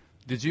think, Peter?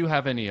 Did you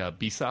have any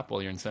Bissap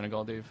while you're in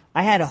Senegal, Dave?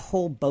 I had a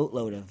whole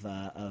boatload of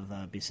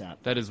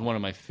Bissap. That is one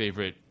of my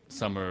favorite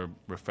summer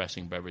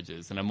refreshing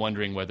beverages, and I'm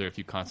wondering whether if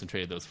you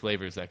concentrated those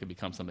flavors, that could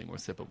become something more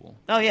sippable.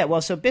 Oh yeah,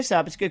 well, so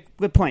Bissap, it's a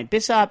good point.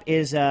 Bissap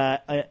is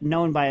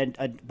known by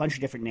a bunch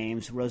of different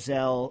names: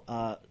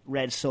 Roselle,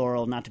 red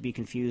sorrel, not to be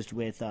confused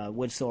with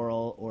wood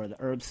sorrel or the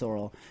herb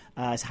sorrel.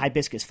 It's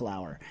hibiscus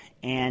flower,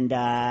 and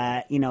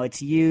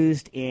it's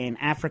used in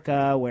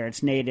Africa where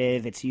it's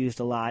native. It's used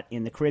a lot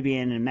in the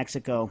Caribbean and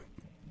Mexico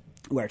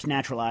where it's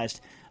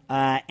naturalized,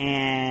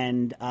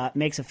 and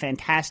makes a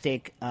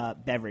fantastic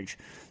beverage.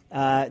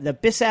 The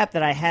Bissap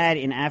that I had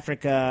in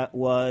Africa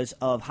was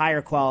of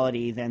higher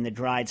quality than the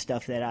dried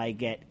stuff that I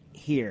get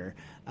here.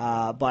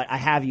 But I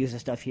have used the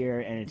stuff here,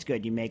 and it's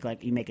good. You make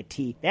a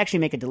tea. They actually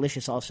make a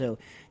delicious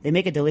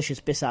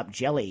Bissap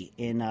jelly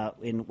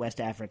in West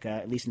Africa,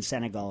 at least in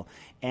Senegal,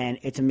 and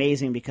it's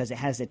amazing because it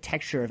has the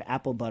texture of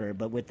apple butter,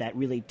 but with that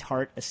really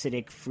tart,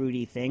 acidic,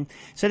 fruity thing.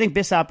 So I think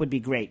Bissap would be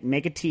great.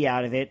 Make a tea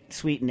out of it,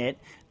 sweeten it,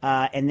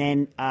 and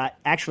then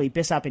actually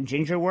Bissap and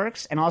ginger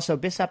works, and also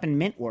Bissap and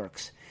mint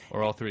works.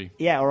 Or all three.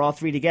 Yeah, or all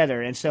three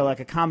together. And so like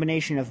a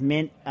combination of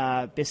mint,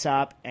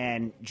 Bissap,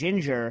 and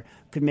ginger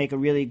could make a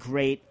really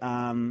great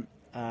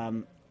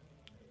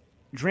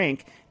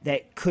drink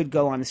that could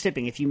go on the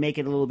sipping. If you make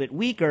it a little bit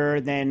weaker,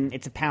 then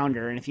it's a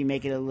pounder. And if you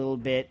make it a little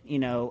bit,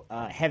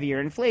 heavier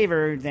in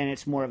flavor, then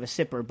it's more of a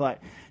sipper. But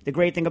the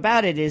great thing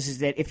about it is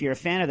that if you're a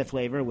fan of the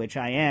flavor, which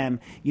I am,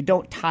 you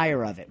don't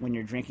tire of it when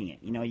you're drinking it.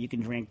 You can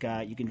drink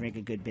a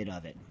good bit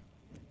of it.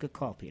 Good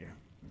call, Peter.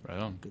 Right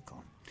on. Good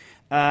call.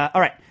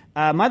 All right.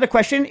 My other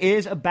question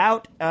is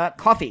about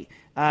coffee.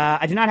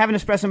 I do not have an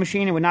espresso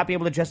machine and would not be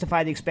able to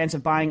justify the expense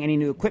of buying any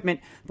new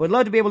equipment, but would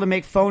love to be able to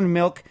make foamed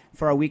milk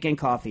for our weekend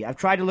coffee. I've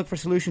tried to look for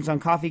solutions on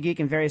Coffee Geek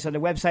and various other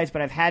websites,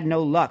 but I've had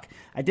no luck.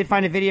 I did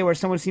find a video where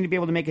someone seemed to be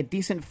able to make a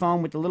decent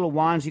foam with the little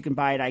wands you can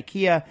buy at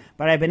IKEA,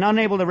 but I've been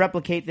unable to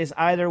replicate this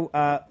either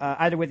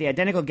with the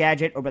identical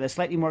gadget or by the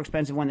slightly more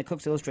expensive one that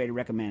Cooks Illustrated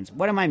recommends.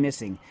 What am I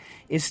missing?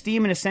 Is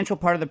steam an essential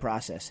part of the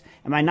process?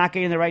 Am I not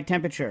getting the right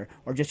temperature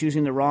or just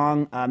using the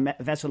wrong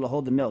vessel to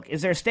hold the milk?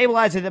 Is there a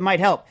stabilizer that might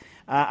help?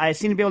 I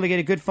seem to be able to get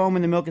a good foam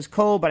when the milk is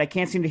cold, but I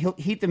can't seem to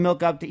heat the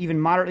milk up to even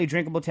moderately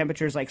drinkable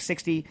temperatures like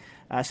 60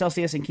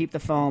 Celsius and keep the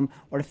foam,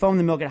 or to foam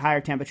the milk at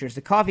higher temperatures.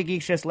 The coffee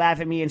geeks just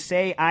laugh at me and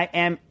say I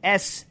am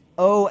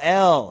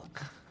SOL.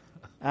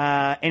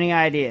 Any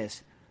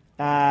ideas?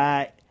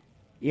 Yeah,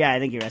 I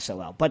think you're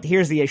SOL. But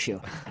here's the issue.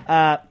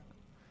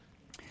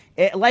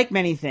 Like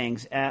many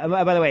things,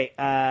 by the way,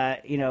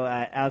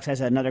 Alex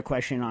has another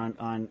question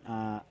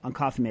on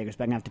coffee makers,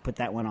 but I'm gonna have to put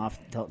that one off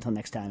till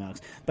next time,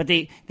 Alex. But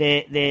the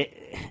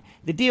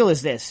deal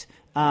is this.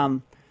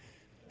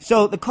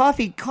 So the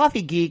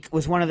Coffee Geek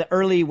was one of the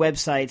early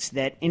websites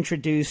that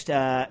introduced.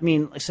 Those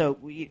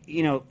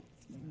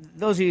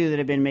of you that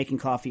have been making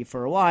coffee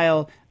for a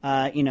while,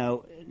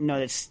 know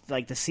that's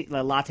like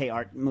the latte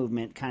art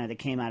movement kind of that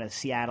came out of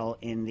Seattle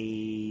in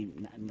the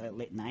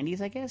late 90s,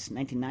 I guess,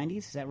 1990s.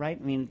 Is that right?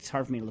 I mean, it's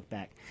hard for me to look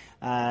back.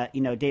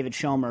 David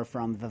Schomer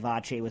from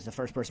Vivace was the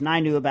first person I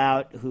knew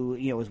about who,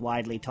 was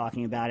widely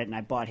talking about it, and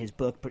I bought his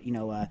book,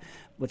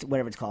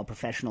 whatever it's called,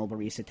 Professional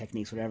Barista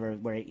Techniques, whatever,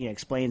 where it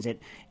explains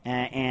it,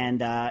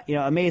 and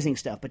amazing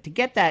stuff. But to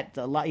get that,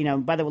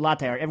 by the way,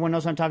 latte art, everyone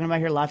knows what I'm talking about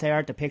here, latte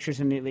art, the pictures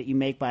that you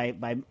make by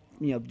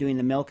doing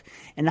the milk.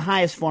 And the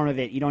highest form of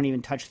it, you don't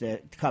even touch the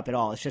cup at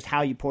all. It's just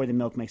how you pour the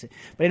milk makes it.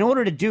 But in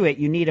order to do it,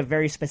 you need a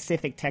very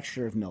specific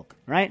texture of milk,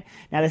 right?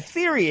 Now, the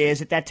theory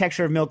is that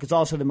texture of milk is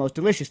also the most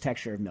delicious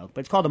texture of milk, but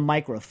it's called a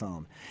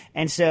microfoam.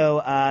 And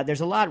so there's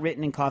a lot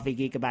written in Coffee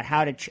Geek about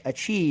how to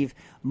achieve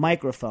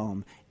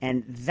microfoam.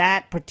 And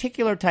that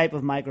particular type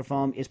of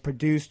microfoam is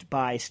produced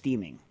by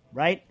steaming,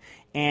 right?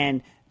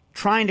 And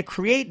trying to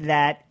create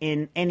that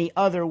in any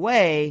other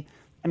way,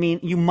 I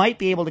mean, you might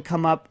be able to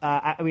come up,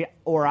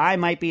 someone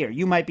might be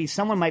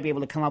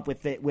able to come up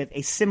with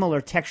a similar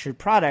textured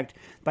product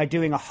by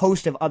doing a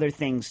host of other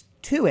things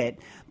to it,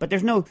 but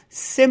there's no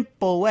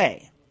simple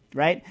way,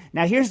 right?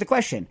 Now, here's the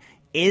question.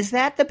 Is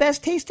that the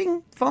best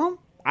tasting foam?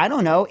 I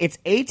don't know. It's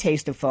a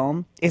taste of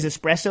foam. Is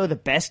espresso the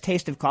best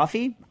taste of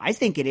coffee? I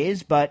think it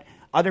is, but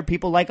other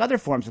people like other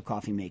forms of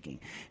coffee making.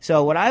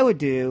 So what I would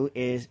do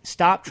is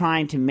stop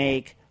trying to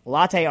make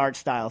latte art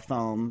style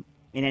foam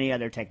in any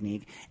other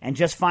technique, and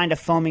just find a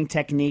foaming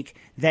technique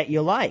that you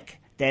like,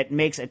 that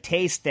makes a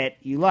taste that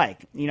you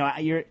like.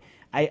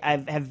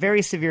 I have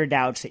very severe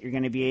doubts that you're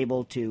going to be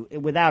able to,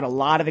 without a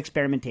lot of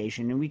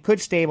experimentation, and we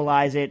could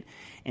stabilize it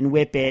and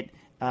whip it,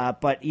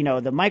 but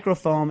the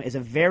microfoam is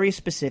a very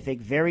specific,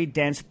 very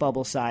dense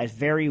bubble size,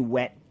 very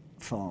wet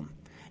foam.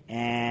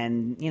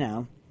 And,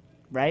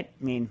 right?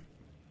 I mean,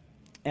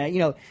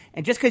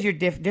 and just because you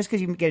get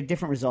a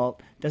different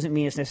result doesn't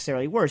mean it's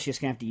necessarily worse. You're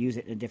just gonna have to use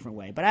it in a different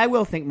way. But I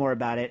will think more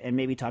about it and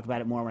maybe talk about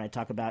it more when I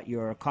talk about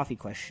your coffee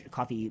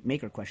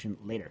maker question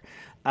later.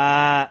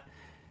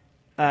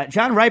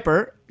 John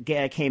Riper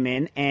came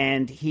in,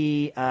 and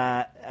he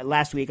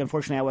last week.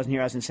 Unfortunately, I wasn't here.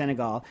 I was in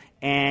Senegal,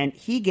 and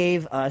he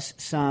gave us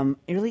some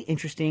really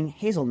interesting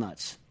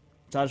hazelnuts.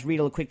 So I'll just read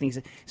a little quick thing.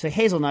 So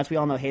hazelnuts, we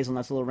all know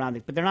hazelnuts, a little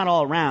round, but they're not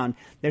all round.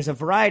 There's a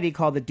variety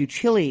called the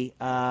Duchilli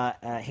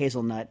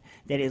hazelnut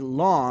that is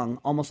long,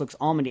 almost looks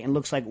almondy, and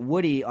looks like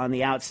woody on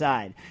the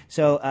outside.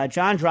 So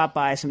John dropped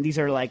by some. These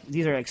are like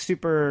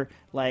super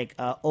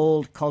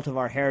old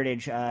cultivar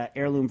heritage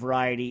heirloom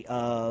variety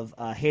of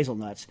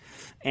hazelnuts,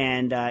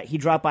 and he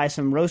dropped by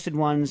some roasted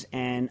ones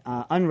and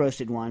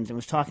unroasted ones, and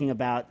was talking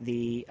about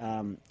the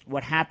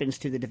what happens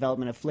to the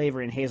development of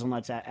flavor in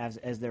hazelnuts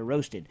as they're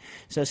roasted.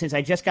 So since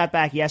I just got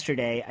back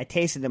yesterday, I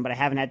tasted them, but I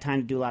haven't had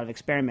time to do a lot of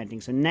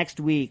experimenting. So next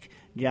week,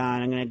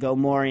 John, I'm going to go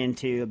more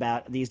into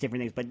about these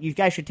different things. But you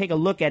guys should take a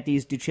look at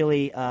these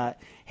Duchilli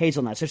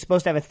hazelnuts. They're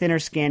supposed to have a thinner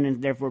skin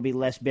and therefore be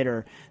less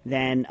bitter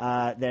than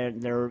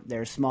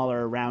their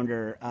smaller,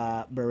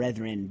 rounder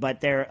brethren.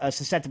 But they're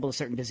susceptible to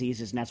certain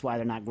diseases, and that's why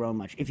they're not grown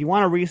much. If you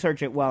want to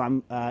research it,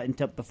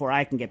 before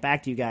I can get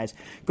back to you guys,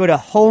 go to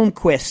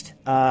Holmquist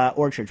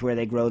Orchards, where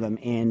they grow them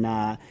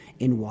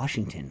in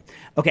Washington.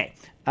 Okay.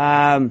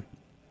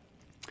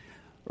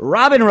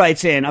 Robin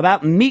writes in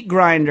about meat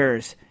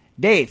grinders.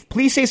 Dave,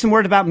 please say some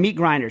words about meat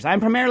grinders. I'm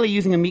primarily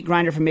using a meat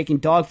grinder for making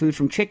dog food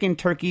from chicken,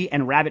 turkey,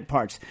 and rabbit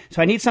parts.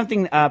 So I need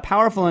something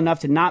powerful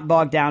enough to not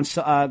bog down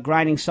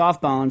grinding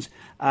soft bones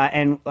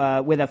and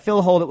with a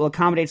fill hole that will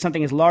accommodate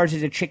something as large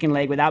as a chicken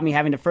leg without me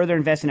having to further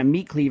invest in a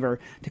meat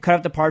cleaver to cut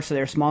up the parts so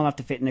they're small enough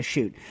to fit in a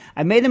chute.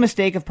 I made the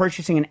mistake of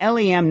purchasing an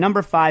LEM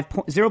number 5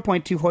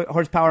 0.2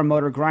 horsepower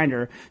motor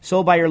grinder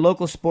sold by your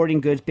local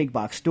sporting goods big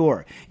box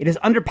store. It is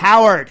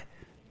underpowered.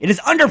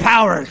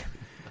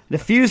 The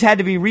fuse had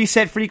to be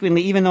reset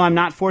frequently, even though I'm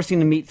not forcing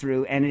the meat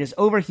through, and it is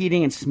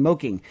overheating and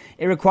smoking.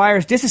 It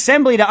requires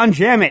disassembly to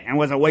unjam it, and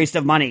was a waste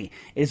of money.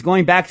 It is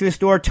going back to the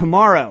store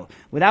tomorrow.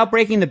 Without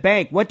breaking the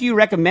bank, what do you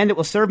recommend it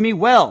will serve me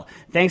well?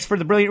 Thanks for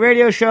the brilliant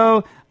radio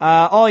show,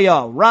 all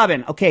y'all.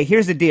 Robin, okay,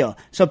 here's the deal.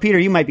 So, Peter,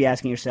 you might be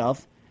asking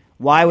yourself,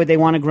 why would they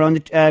want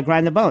to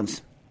grind the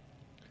bones?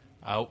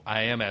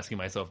 I am asking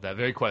myself that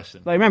very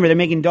question. But remember, they're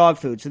making dog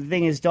food. So the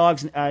thing is,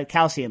 dogs,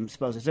 calcium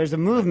supposes. There's a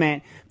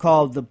movement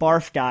called the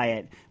BARF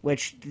diet,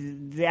 which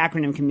the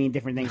acronym can mean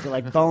different things. So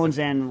like bones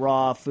and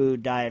raw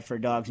food diet for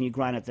dogs, and you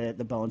grind up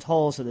the bones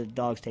whole, so the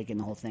dogs take in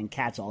the whole thing.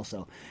 Cats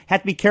also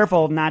have to be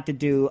careful not to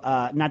do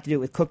it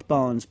with cooked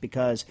bones,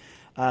 because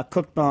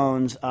cooked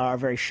bones are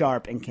very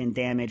sharp and can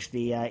damage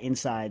the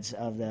insides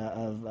of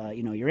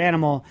your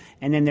animal.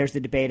 And then there's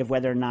the debate of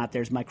whether or not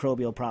there's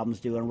microbial problems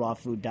due to a raw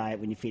food diet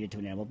when you feed it to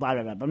an animal. Blah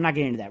blah blah. But I'm not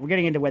getting into that. We're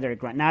getting into whether it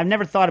grinds. Now, I've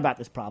never thought about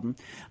this problem,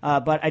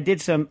 but I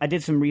did some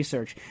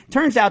research.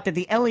 Turns out that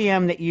the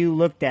LEM that you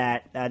looked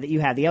at, that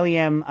you have, the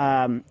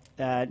LEM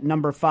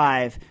number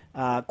 5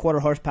 quarter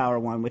horsepower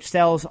one, which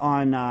sells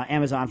on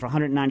Amazon for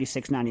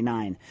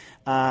 $196.99,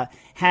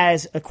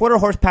 has a quarter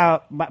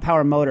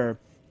horsepower motor.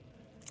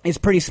 It's a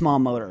pretty small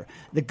motor.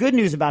 The good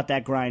news about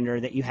that grinder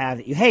that you have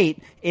that you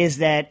hate is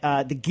that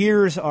the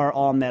gears are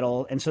all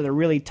metal, and so they're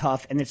really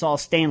tough, and it's all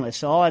stainless,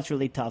 so all that's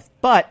really tough.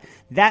 But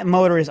that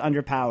motor is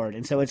underpowered,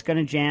 and so it's going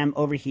to jam,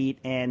 overheat,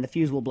 and the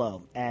fuse will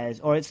blow.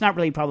 Or it's not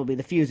really probably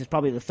the fuse, it's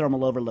probably the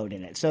thermal overload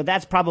in it. So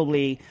that's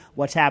probably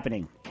what's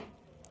happening.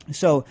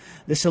 So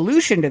the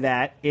solution to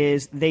that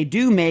is they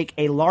do make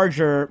a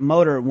larger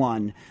motor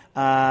one.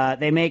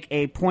 They make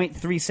a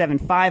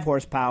 .375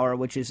 horsepower,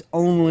 which is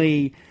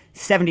only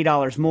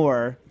 $70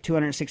 more,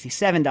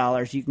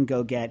 $267 you can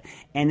go get,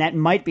 and that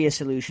might be a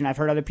solution. I've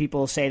heard other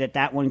people say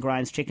that one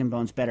grinds chicken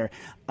bones better.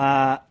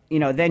 Then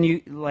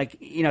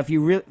if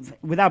you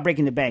without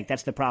breaking the bank,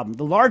 that's the problem.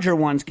 The larger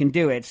ones can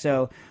do it.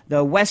 So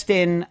the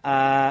Weston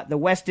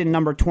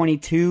number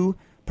 22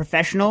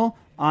 Professional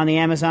on the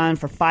Amazon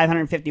for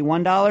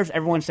 $551.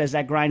 Everyone says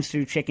that grinds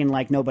through chicken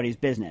like nobody's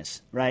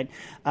business, right?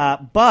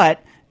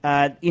 But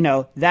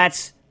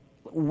that's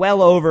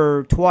well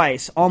over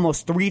twice,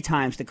 almost 3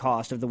 times the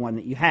cost of the one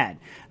that you had.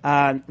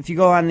 If you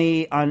go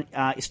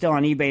still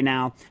on eBay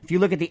now, if you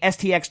look at the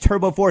STX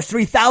Turbo Force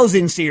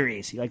 3000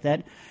 series, you like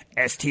that?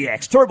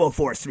 STX Turbo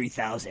Force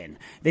 3000.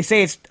 They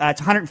say it's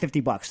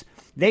 $150.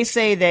 They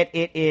say that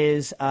it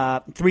is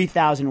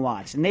 3,000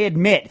 watts. And they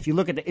admit, if you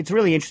look at it's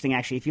really interesting,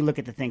 actually, if you look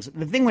at the things.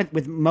 The thing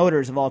with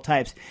motors of all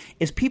types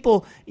is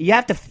you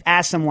have to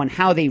ask someone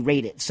how they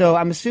rate it. So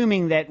I'm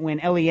assuming that when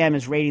LEM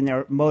is rating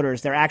their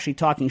motors, they're actually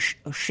talking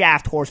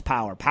shaft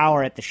horsepower,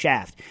 power at the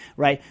shaft,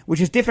 right?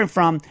 Which is different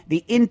from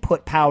the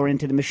input power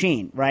into the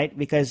machine, right?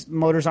 Because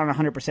motors aren't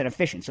 100%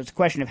 efficient. So it's a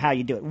question of how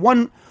you do it.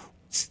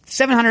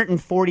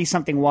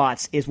 740-something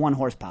watts is 1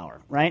 horsepower,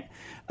 right?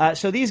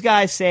 So these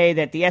guys say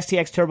that the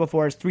STX Turbo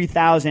Force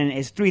 3000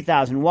 is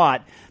 3,000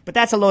 watt, but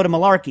that's a load of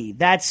malarkey.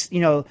 That's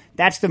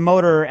the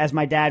motor, as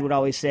my dad would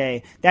always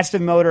say, that's the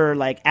motor,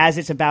 like, as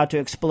it's about to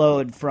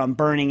explode from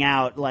burning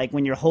out, like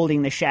when you're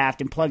holding the shaft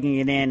and plugging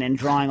it in and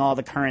drawing all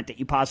the current that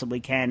you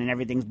possibly can and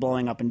everything's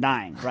blowing up and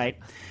dying, right?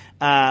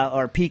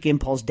 Or peak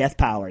impulse death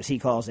power, as he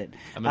calls it.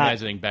 I'm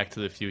imagining Back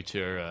to the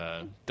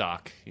Future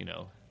Doc,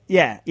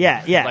 Yeah,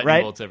 lightning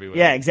right? bolts everywhere.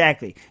 Yeah,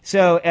 exactly.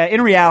 So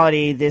in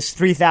reality, this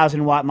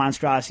 3,000 watt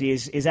monstrosity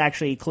is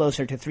actually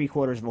closer to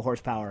 3/4 of a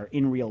horsepower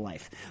in real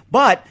life.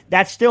 But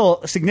that's still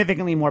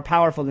significantly more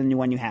powerful than the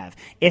one you have.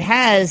 It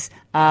has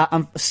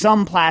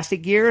some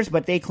plastic gears,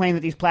 but they claim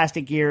that these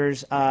plastic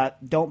gears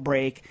don't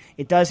break.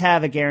 It does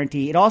have a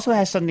guarantee. It also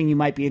has something you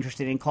might be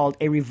interested in called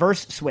a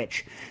reverse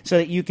switch, so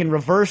that you can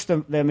reverse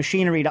the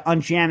machinery to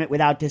unjam it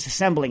without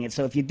disassembling it.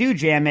 So if you do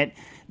jam it,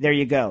 there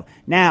you go.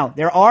 Now,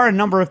 there are a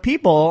number of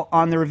people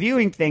on the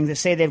reviewing things that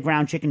say they've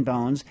ground chicken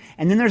bones,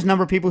 and then there's a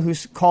number of people who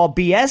call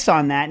BS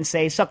on that and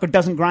say sucker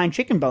doesn't grind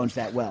chicken bones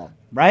that well,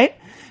 right?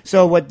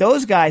 So what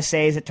those guys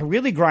say is that to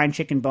really grind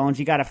chicken bones,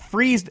 you got to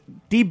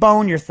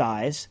debone your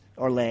thighs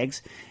or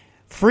legs,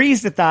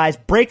 freeze the thighs,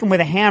 break them with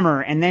a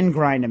hammer, and then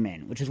grind them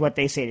in, which is what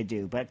they say to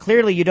do. But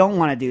clearly you don't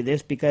want to do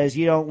this because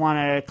you don't want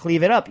to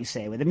cleave it up, you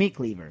say, with a meat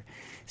cleaver.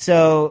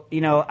 So,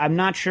 I'm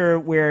not sure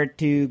where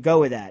to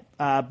go with that.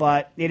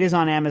 But it is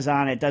on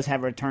Amazon. It does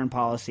have a return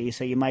policy,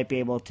 so you might be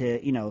able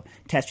to,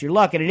 test your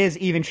luck. And it is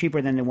even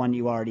cheaper than the one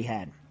you already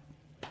had.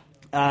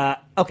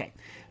 Okay.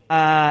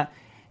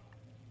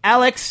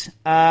 Alex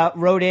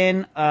wrote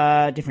in,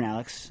 different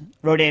Alex,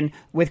 wrote in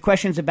with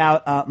questions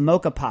about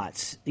mocha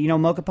pots. You know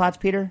mocha pots,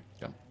 Peter?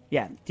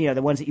 Yeah,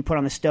 the ones that you put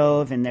on the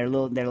stove, and they're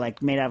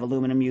like made out of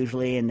aluminum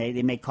usually, and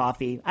they make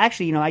coffee.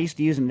 Actually, I used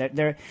to use them.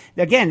 They're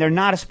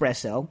not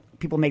espresso.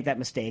 People make that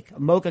mistake. A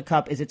mocha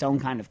cup is its own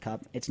kind of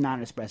cup. It's not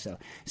an espresso.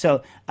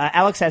 So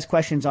Alex has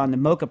questions on the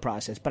mocha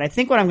process, but I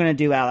think what I'm going to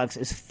do, Alex,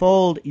 is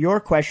fold your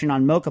question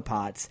on mocha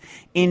pots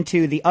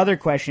into the other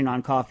question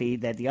on coffee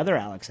that the other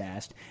Alex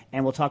asked,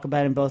 and we'll talk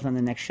about them both on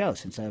the next show,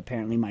 since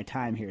apparently my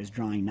time here is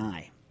drawing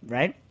nigh.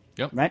 Right?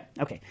 Yep. Right?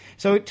 Okay.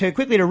 So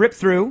to rip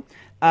through,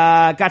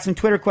 got some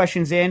Twitter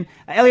questions in.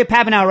 Elliot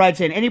Papanow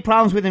writes in, any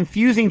problems with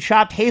infusing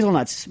chopped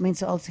hazelnuts? I mean,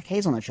 it's a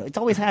hazelnut show. It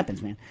always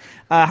happens, man.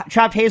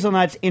 Chopped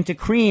hazelnuts into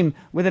cream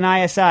with an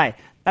ISI.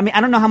 I mean,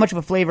 I don't know how much of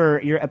a flavor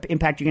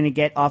impact you're going to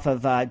get off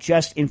of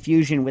just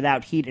infusion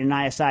without heat and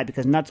an ISI,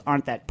 because nuts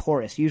aren't that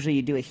porous. Usually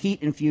you do a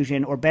heat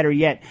infusion, or better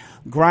yet,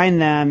 grind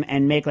them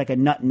and make like a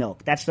nut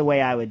milk. That's the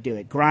way I would do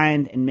it.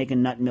 Grind and make a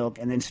nut milk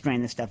and then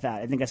strain the stuff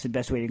out. I think that's the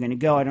best way you're going to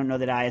go. I don't know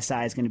that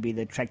ISI is going to be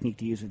the technique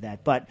to use with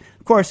that. But,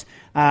 of course,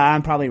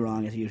 I'm probably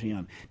wrong, as I usually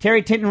am.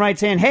 Terry Tinton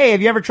writes in, hey,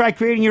 have you ever tried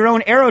creating your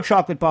own Aero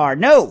chocolate bar?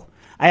 No!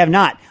 I have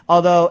not.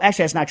 Although,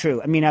 actually, that's not true.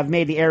 I mean, I've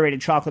made the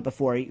aerated chocolate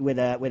before with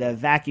a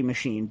vacuum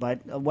machine.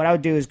 But what I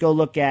would do is go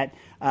look at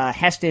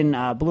Heston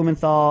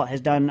Blumenthal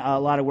has done a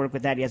lot of work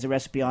with that. He has a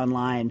recipe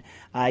online.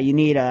 You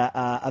need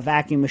a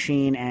vacuum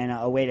machine and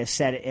a way to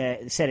set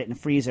it in the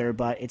freezer,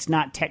 but it's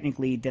not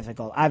technically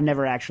difficult. I've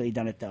never actually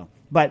done it, though.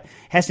 But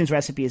Heston's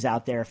recipe is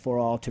out there for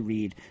all to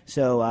read.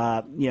 So,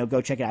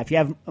 go check it out. If you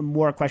have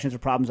more questions or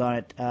problems on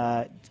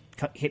it,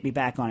 hit me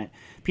back on it.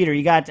 Peter,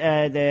 you got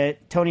the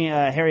Tony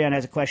Harrion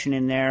has a question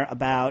in there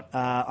about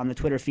on the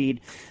Twitter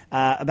feed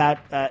about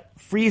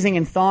freezing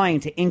and thawing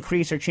to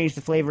increase or change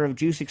the flavor of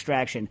juice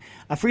extraction.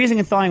 Freezing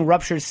and thawing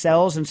ruptures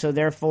cells, and so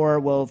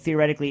therefore will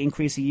theoretically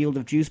increase the yield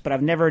of juice, but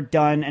I've never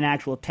done an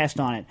actual test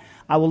on it.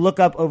 I will look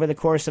up over the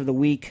course of the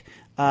week,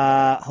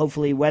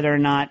 hopefully whether or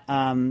not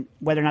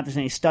there's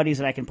any studies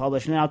that I can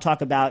publish, and then I'll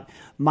talk about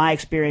my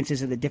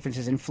experiences of the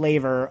differences in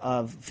flavor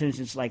of, for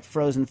instance, like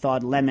frozen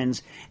thawed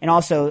lemons, and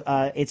also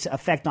its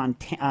effect on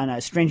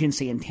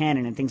astringency and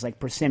tannin and things like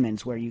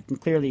persimmons, where you can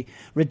clearly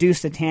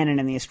reduce the tannin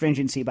and the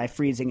astringency by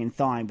freezing and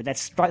thawing. But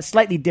that's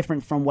slightly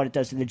different from what it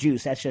does to the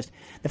juice. That's just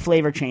the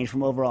flavor change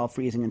from overall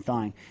freezing and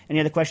thawing. Any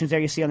other questions there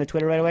you see on the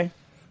Twitter right away?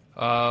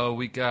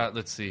 We got,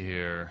 let's see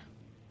here,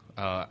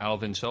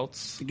 Alvin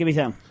Schultz. Give me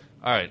some.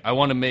 All right, I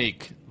want to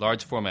make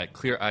large format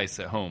clear ice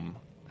at home.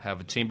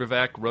 Have a chamber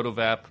vac,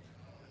 rotovap,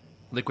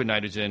 liquid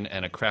nitrogen,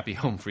 and a crappy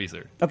home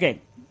freezer.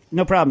 Okay,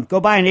 no problem. Go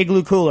buy an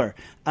Igloo cooler.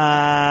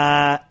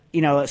 A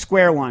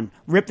square one.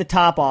 Rip the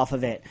top off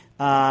of it.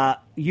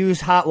 Use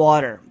hot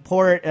water.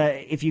 Pour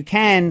it, if you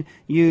can,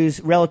 use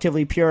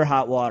relatively pure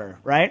hot water,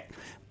 right?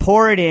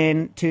 Pour it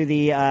into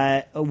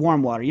the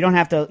warm water. You don't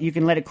have to. You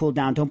can let it cool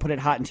down. Don't put it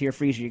hot into your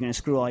freezer. You're going to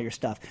screw all your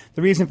stuff.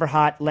 The reason for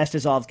hot, less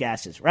dissolved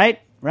gases. Right.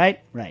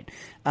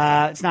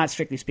 It's not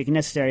strictly speaking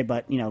necessary,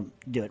 but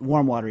do it.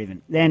 Warm water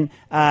even. Then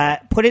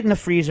put it in the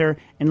freezer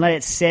and let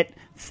it sit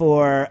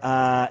for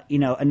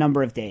a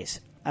number of days.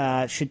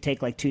 Should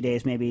take like 2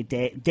 days, maybe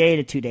day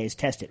to 2 days.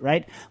 Test it.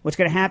 Right. What's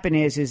going to happen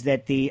is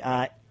that the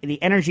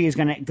energy is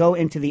going to go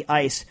into the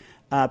ice.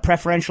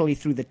 Preferentially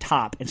through the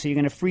top, and so you're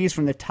going to freeze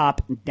from the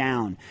top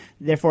down.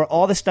 Therefore,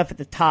 all the stuff at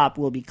the top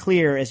will be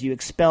clear as you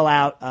expel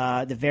out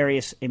the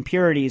various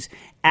impurities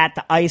at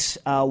the ice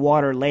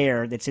water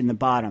layer that's in the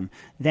bottom.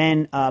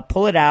 Then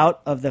pull it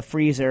out of the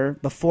freezer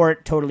before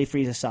it totally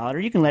freezes solid,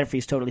 or you can let it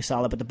freeze totally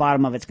solid, but the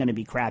bottom of it's going to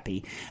be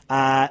crappy.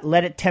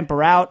 Let it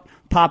temper out.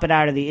 Pop it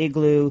out of the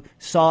Igloo.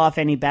 Saw off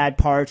any bad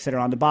parts that are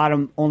on the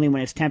bottom only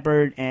when it's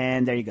tempered,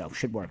 and there you go.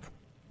 Should work.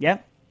 Yeah?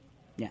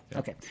 Yeah.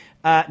 Okay.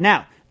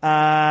 Now,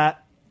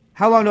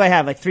 how long do I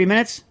have? Like 3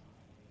 minutes?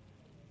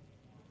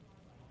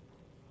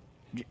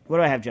 What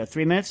do I have, Joe?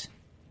 3 minutes?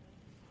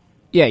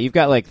 Yeah, you've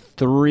got like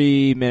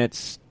 3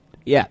 minutes.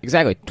 Yeah,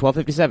 exactly.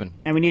 12:57.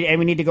 And we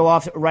need to go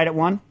off right at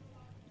 1?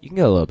 You can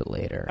go a little bit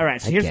later. All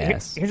right. So here's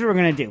what we're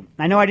going to do.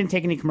 I know I didn't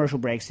take any commercial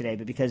breaks today,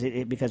 but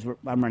because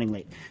I'm running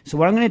late. So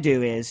what I'm going to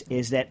do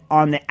is that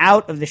on the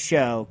out of the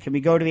show, can we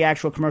go to the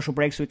actual commercial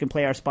break so we can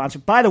play our sponsor?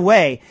 By the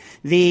way,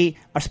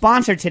 our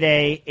sponsor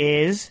today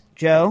is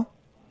Joe.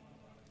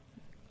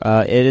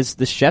 It is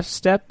The Chef's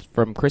Step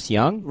from Chris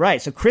Young.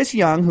 Right. So Chris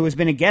Young, who has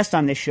been a guest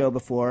on this show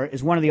before,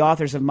 is one of the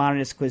authors of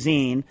Modernist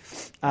Cuisine,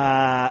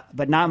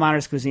 but not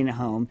Modernist Cuisine at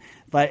Home.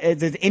 But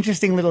it's an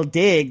interesting little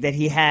dig that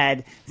he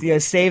had,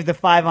 save the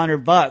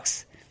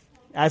 $500.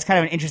 That's kind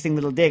of an interesting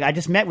little dig. I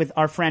just met with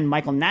our friend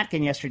Michael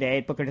Natkin yesterday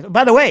at Booker.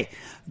 By the way,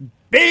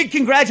 big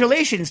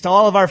congratulations to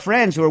all of our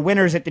friends who were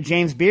winners at the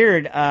James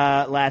Beard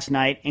last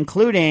night,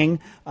 including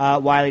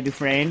Wiley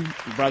Dufresne,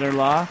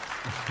 brother-in-law,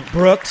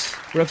 Brooks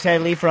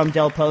Headley from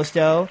Del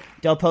Posto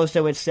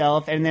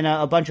itself, and then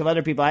a bunch of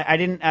other people. I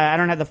don't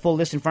have the full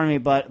list in front of me,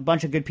 but a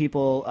bunch of good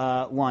people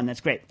won.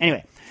 That's great.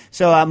 Anyway,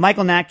 so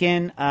Michael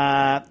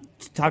Natkin.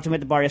 Talked to him at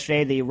the bar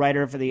yesterday, the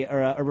writer for the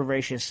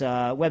Herbivorous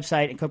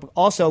website, and cookbook,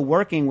 also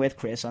working with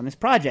Chris on this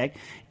project.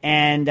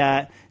 And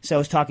so I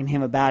was talking to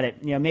him about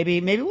it. Maybe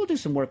we'll do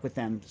some work with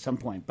them at some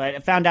point. But I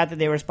found out that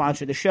they were a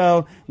sponsor of the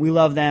show. We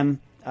love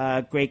them.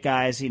 Great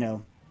guys,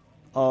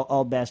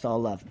 all best,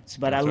 all love.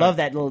 But I love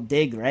that little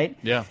dig, right?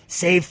 Yeah.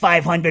 Save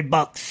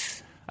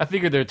 $500. I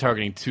figured they're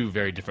targeting two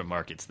very different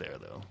markets there,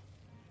 though.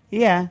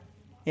 Yeah.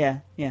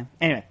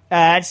 Anyway,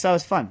 I just thought it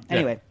was fun.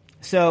 Anyway. Yeah.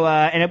 So,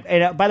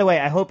 and by the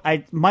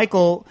way,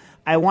 Michael,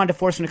 I wanted to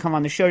force him to come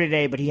on the show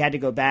today, but he had to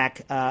go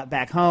back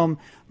home.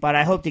 But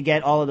I hope to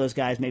get all of those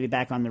guys maybe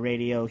back on the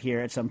radio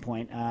here at some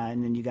point,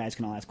 and then you guys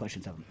can all ask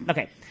questions of them.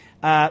 Okay.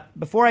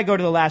 Before I go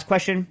to the last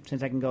question,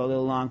 since I can go a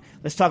little long,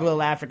 let's talk a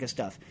little Africa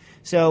stuff.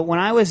 So when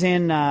I was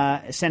in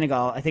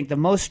Senegal, I think the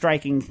most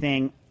striking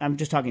thing, I'm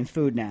just talking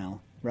food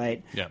now,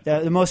 right? Yeah.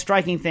 The most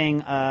striking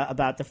thing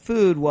about the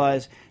food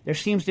was there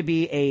seems to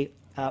be a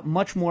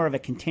much more of a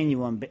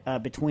continuum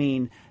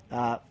between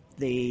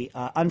the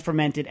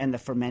unfermented and the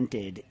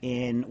fermented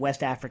in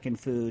West African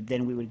food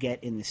than we would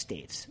get in the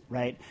States,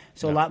 right?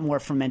 So a lot more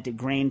fermented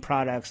grain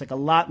products, like a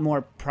lot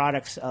more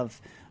products of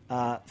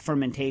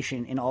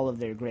fermentation in all of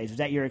their grades. Was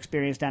that your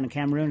experience down in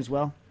Cameroon as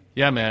well?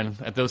 Yeah, man.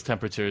 At those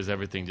temperatures,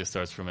 everything just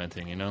starts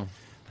fermenting,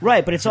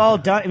 Right, but it's all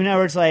done. In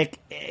other words,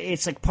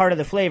 it's like part of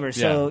the flavor.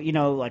 So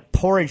like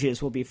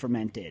porridges will be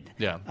fermented.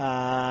 Yeah.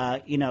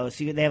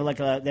 So they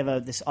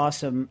have this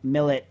awesome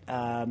millet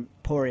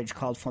porridge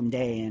called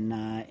fondé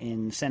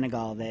in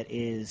Senegal that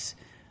is,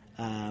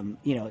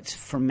 it's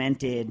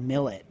fermented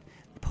millet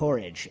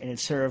porridge, and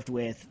it's served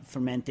with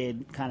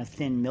fermented kind of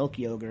thin milk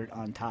yogurt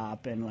on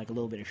top and like a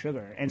little bit of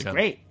sugar, and it's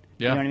great.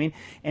 Yeah. You know what I mean?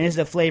 And it's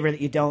a flavor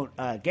that you don't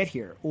get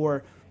here,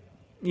 or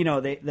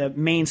the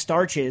main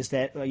starches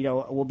that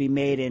will be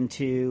made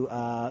into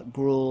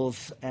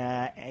gruels,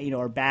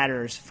 or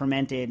batters,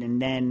 fermented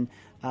and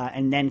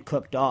then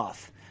cooked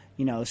off.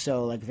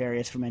 So like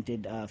various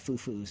fermented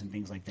fufus and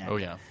things like that. Oh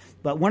yeah.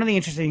 But one of the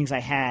interesting things I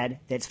had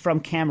that's from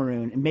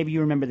Cameroon, and maybe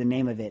you remember the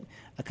name of it,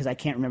 because I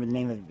can't remember the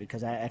name of it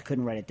because I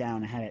couldn't write it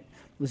down. I had it.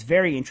 It was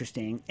very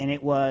interesting, and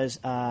it was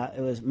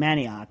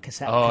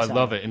manioc. I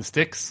love it. In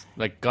sticks,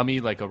 like gummy,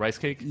 like a rice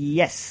cake.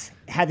 Yes,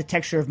 it had the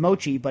texture of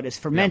mochi, but it's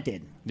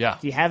fermented. Yeah.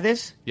 Do you have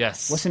this?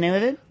 Yes. What's the name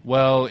of it?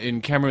 Well,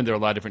 in Cameroon there are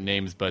a lot of different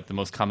names, but the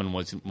most common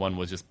one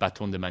was just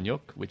bâton de manioc,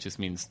 which just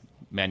means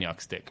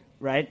manioc stick.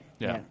 Right.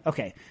 Yeah.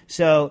 Okay.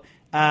 So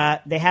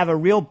they have a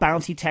real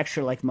bouncy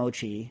texture like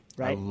mochi,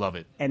 right? I love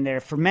it. And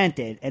they're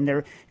fermented, and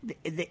they're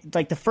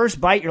like the first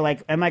bite, you're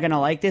like, "Am I going to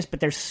like this?" But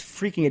they're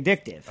freaking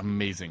addictive.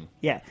 Amazing.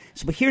 Yeah.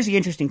 So, but here's the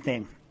interesting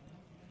thing: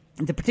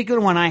 the particular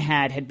one I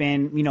had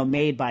been,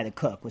 made by the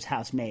cook, was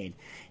house made,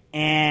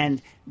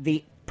 and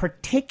the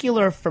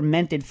particular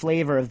fermented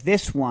flavor of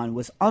this one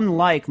was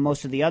unlike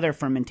most of the other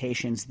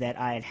fermentations that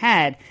I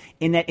had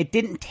in that it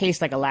didn't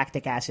taste like a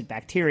lactic acid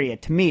bacteria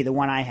to me, the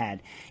one I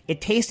had. It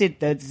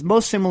tasted, the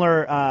most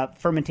similar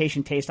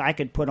fermentation taste I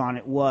could put on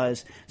it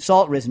was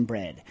salt risen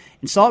bread.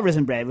 And salt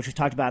risen bread, which we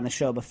talked about in the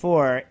show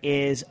before,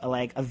 is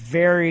like a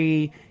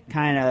very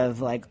kind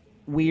of like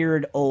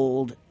weird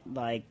old,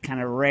 like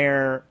kind of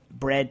rare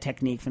bread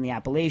technique from the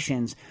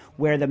Appalachians,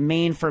 where the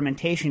main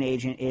fermentation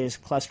agent is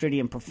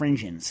Clostridium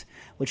perfringens,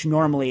 which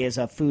normally is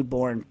a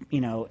foodborne,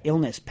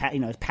 illness,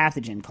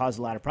 pathogen, causes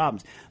a lot of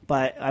problems.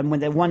 But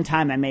when the one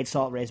time I made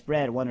salt raised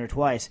bread, one or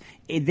twice,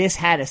 this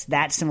had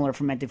that similar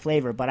fermented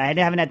flavor, but I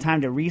haven't had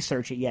time to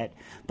research it yet.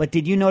 But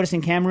did you notice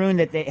in Cameroon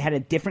that they had a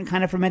different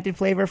kind of fermented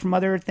flavor from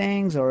other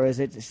things, or is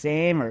it the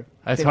same? Or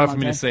it's hard for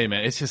me to say,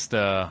 man. It's just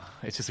a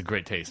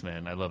great taste,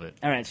 man. I love it.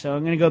 All right, so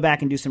I'm going to go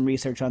back and do some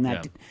research on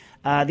that.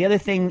 Yeah. The other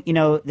thing,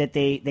 that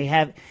they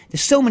have,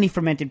 there's so many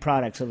fermented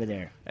products over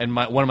there. And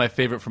one of my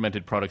favorite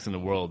fermented products in the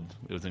world,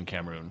 it was in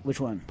Cameroon.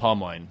 Which one? Palm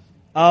wine.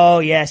 Oh,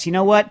 yes. You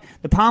know what?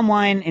 The palm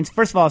wine, and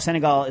first of all,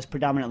 Senegal is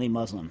predominantly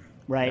Muslim,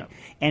 right? Yeah.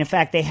 And in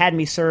fact, they had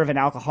me serve an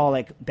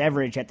alcoholic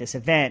beverage at this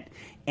event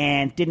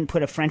and didn't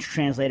put a French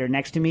translator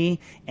next to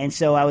me. And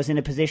so I was in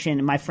a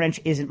position, my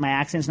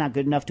accent's not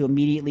good enough to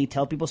immediately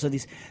tell people. So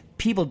these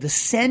people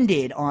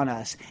descended on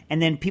us,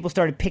 and then people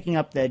started picking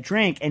up the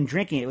drink and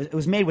drinking it. It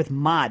was made with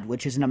mad,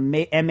 which is an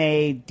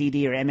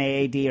M-A-D-D or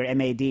M-A-A-D or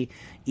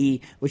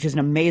M-A-D-E, which is an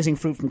amazing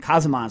fruit from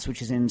Casamance,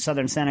 which is in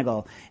southern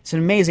Senegal. It's an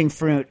amazing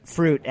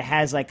fruit. It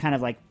has like kind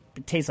of like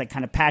it tastes like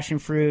kind of passion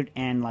fruit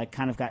and like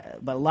kind of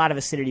but a lot of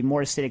acidity,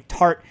 more acidic,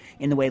 tart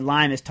in the way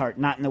lime is tart,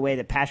 not in the way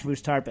that passion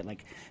fruit's tart, but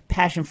like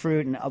passion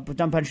fruit and a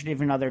bunch of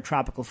different other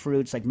tropical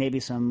fruits, like maybe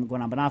some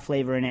guanabana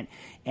flavor in it.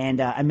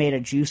 And I made a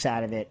juice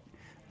out of it.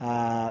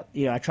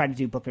 I tried to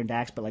do Booker and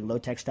Dax, but like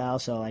low-tech style,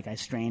 so like I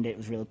strained it. It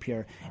was real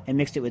pure and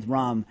mixed it with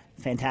rum.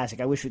 Fantastic.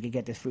 I wish we could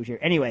get this fruit here.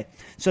 Anyway,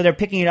 so they're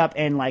picking it up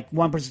and like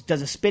one person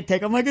does a spit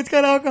take. I'm like, it's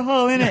got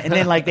alcohol in it. And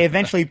then like they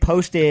eventually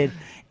posted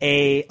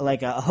a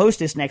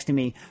hostess next to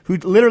me who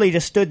literally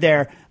just stood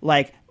there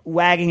like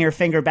wagging her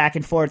finger back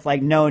and forth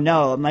like, no.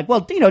 I'm like,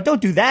 well,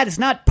 don't do that. It's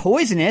not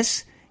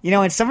poisonous.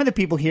 And some of the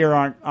people here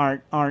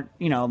aren't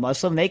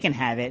Muslim. They can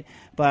have it,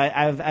 but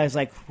I was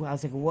like,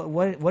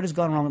 what is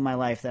going wrong with my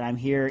life that I'm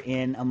here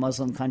in a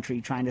Muslim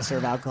country trying to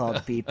serve alcohol to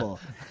people?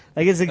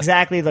 Like it's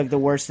exactly like the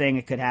worst thing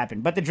that could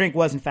happen. But the drink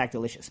was in fact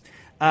delicious.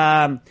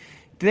 Do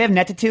they have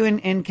netatu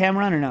in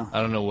Cameroon or no?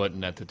 I don't know what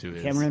netatu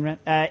is. Cameroon,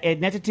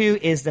 netatu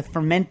is the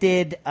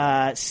fermented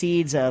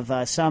seeds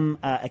of some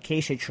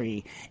acacia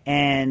tree,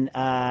 and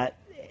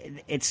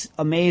it's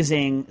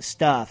amazing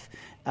stuff.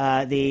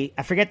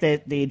 I forget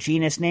the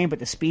genus name, but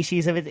the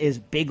species of it is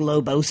Big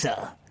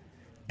Lobosa.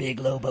 Big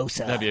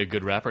Lobosa. That'd be a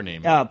good rapper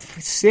name.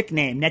 Sick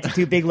name,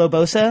 Netatu Big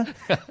Lobosa.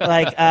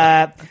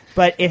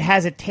 But it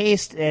has a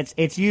taste.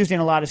 It's used in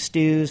a lot of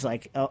stews,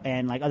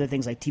 and like other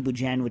things like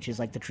tiboudjen, which is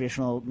like the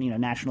traditional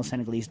national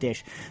Senegalese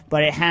dish.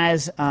 But it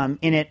has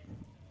in it,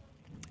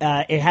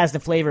 it has the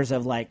flavors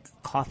of like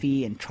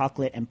coffee and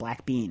chocolate and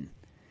black bean.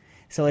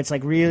 So it's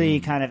like really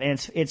kind of,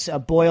 and it's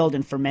boiled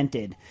and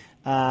fermented.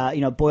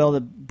 Boil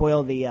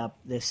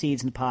the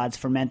seeds and pods,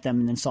 ferment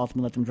them, and then salt them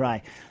and let them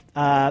dry.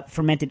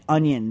 Fermented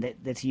onion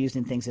that's used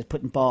in things that's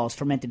put in balls.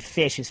 Fermented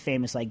fish is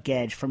famous, like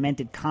gedge.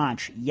 Fermented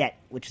conch, yet,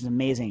 which is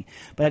amazing.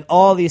 But like,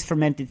 all these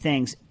fermented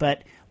things.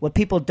 But what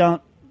people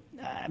don't,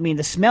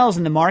 the smells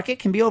in the market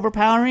can be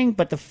overpowering,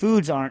 but the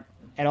foods aren't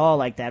at all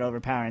like that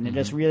overpowering. They're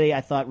just really,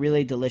 I thought,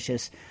 really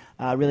delicious,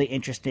 really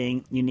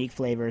interesting, unique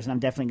flavors, and I'm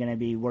definitely going to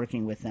be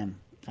working with them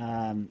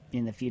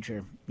in the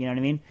future. You know what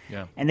I mean?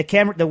 Yeah. And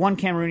the one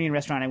Cameroonian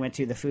restaurant I went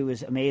to, the food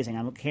was amazing.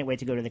 I can't wait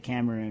to go to the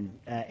Cameroon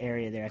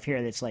area there. I've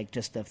heard it's like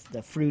just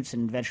the fruits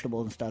and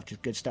vegetables and stuff,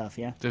 just good stuff,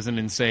 yeah? There's an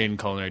insane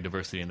culinary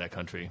diversity in that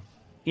country.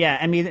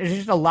 Yeah, there's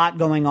just a lot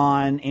going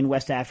on in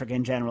West Africa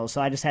in general.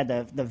 So I just had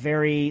the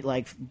very,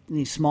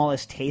 the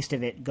smallest taste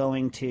of it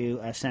going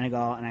to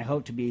Senegal, and I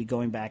hope to be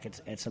going back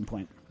at some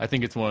point. I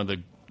think it's one of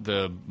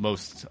the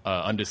most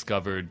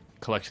undiscovered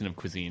collection of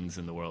cuisines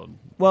in the world.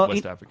 Well,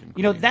 West African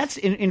cuisines. That's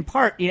in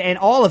part, and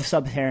all of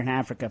sub-Saharan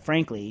Africa,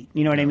 frankly,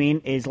 you know what I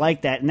mean, is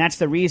like that. And that's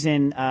the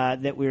reason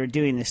that we were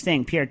doing this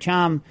thing. Pierre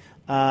Cham,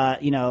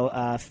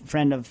 a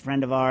friend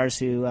of ours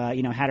who,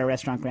 had a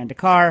restaurant, Grand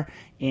Dakar,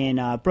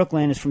 in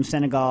Brooklyn, is from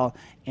Senegal.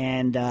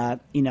 And,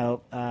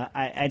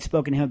 I'd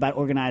spoken to him about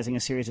organizing a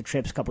series of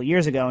trips a couple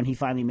years ago, and he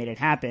finally made it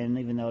happen,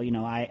 even though,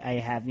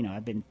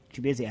 I've been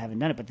too busy, I haven't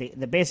done it. But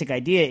the basic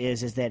idea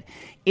is that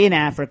in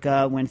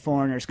Africa, when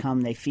foreigners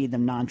come, they feed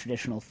them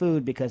non-traditional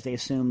food because they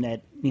assume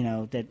that,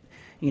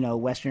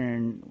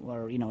 Western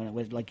or,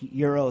 like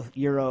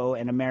Euro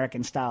and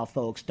American style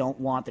folks don't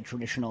want the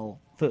traditional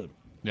food,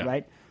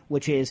 right?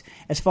 Which is,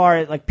 as far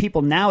as like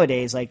people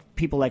nowadays, like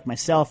people like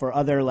myself or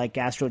other like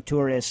gastro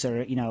tourists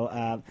or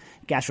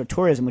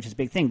gastrotourism, which is a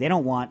big thing. They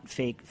don't want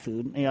fake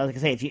food. Like I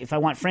say, if I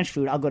want French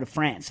food, I'll go to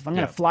France. If I'm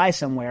going to fly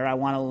somewhere, I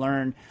want to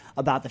learn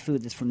about the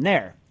food that's from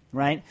there,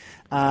 right?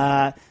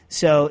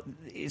 So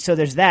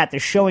there's that. They're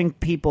showing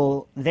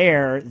people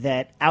there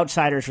that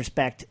outsiders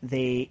respect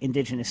the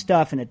indigenous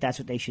stuff and that that's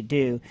what they should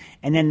do.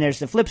 And then there's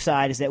the flip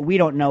side, is that we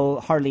don't know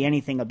hardly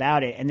anything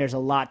about it, and there's a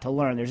lot to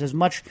learn. There's as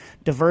much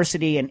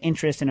diversity and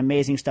interest and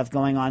amazing stuff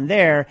going on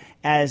there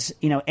as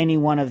any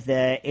one of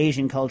the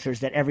Asian cultures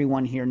that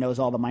everyone here knows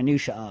all the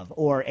minutia of,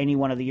 or any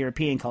one of the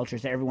European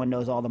cultures that everyone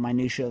knows all the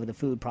minutia of the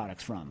food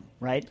products from,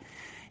 right?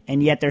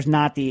 And yet there's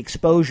not the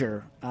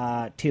exposure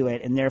to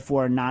it, and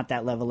therefore not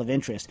that level of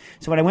interest.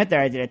 So when I went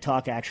there, I did a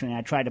talk, actually, and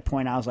I tried to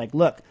point out, I was like,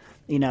 look,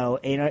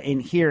 in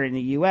here in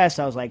the U.S.,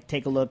 I was like,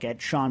 take a look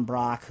at Sean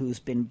Brock, who's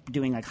been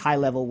doing like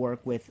high-level work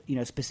with,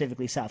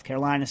 specifically South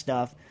Carolina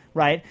stuff,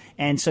 right?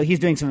 And so he's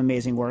doing some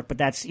amazing work, but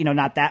that's,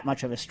 not that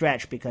much of a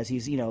stretch because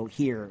he's,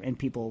 here and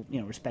people,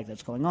 respect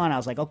that's going on. I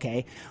was like,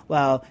 okay,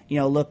 well,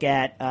 look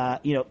at,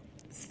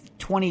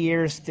 10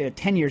 years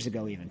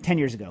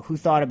ago, who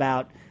thought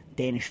about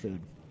Danish food?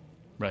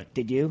 Right.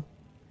 Did you?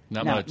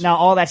 Not much. Now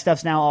all that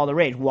stuff's now all the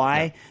rage.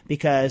 Why? Yeah.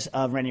 Because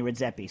of Rennie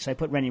Redzepi. So I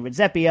put Rennie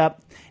Redzepi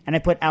up, and I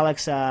put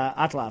Alex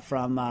Atla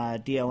from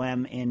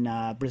DOM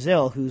in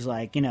Brazil, who's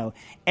like,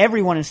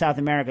 everyone in South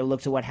America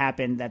looks at what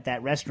happened at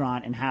that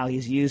restaurant and how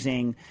he's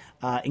using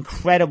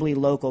incredibly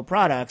local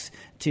products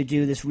to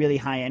do this really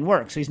high-end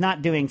work. So he's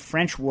not doing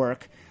French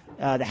work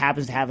that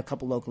happens to have a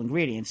couple local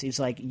ingredients. He's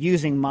like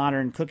using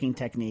modern cooking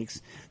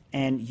techniques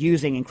and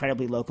using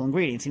incredibly local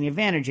ingredients. And the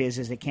advantage is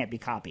it can't be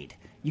copied.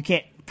 you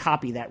can't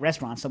copy that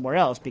restaurant somewhere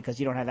else because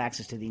you don't have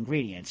access to the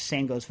ingredients.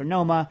 Same goes for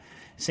Noma.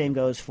 Same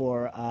goes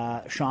for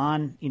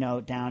Sean,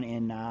 down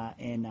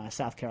in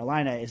South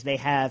Carolina, is they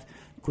have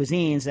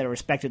cuisines that are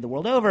respected the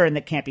world over and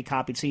that can't be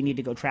copied, so you need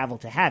to go travel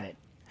to have it.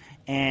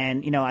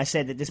 And, I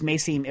said that this may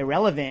seem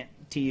irrelevant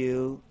to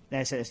you,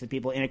 I said this to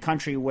people, in a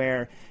country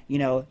where,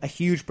 a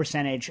huge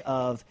percentage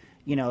of,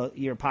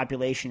 your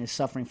population is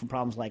suffering from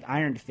problems like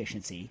iron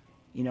deficiency,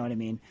 you know what I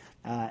mean,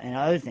 and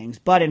other things.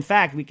 But in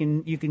fact,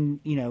 you can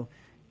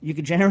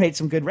generate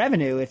some good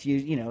revenue if you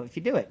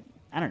do it.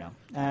 I don't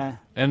know.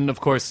 And of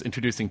course,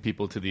 introducing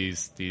people to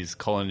these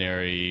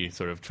culinary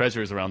sort of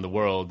treasures around the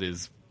world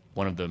is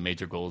one of the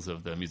major goals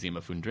of the Museum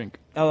of Food and Drink.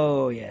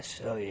 Oh,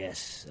 yes.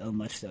 Oh,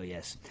 much so,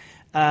 yes.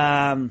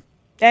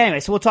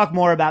 Anyway, so we'll talk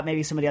more about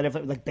maybe some of the other,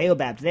 like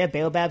baobab. Do they have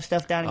baobab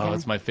stuff down in Canada? Oh,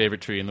 it's my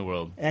favorite tree in the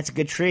world. That's a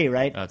good tree,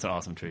 right? That's an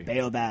awesome tree.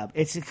 Baobab.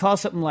 It's called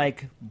something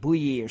like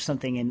bouillie or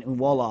something in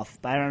Wolof,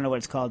 but I don't know what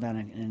it's called down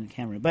in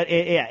Cameroon. But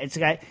it's a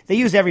guy. They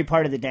use every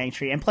part of the dang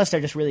tree, and plus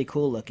they're just really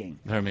cool looking.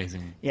 They're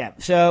amazing. Yeah,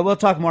 so we'll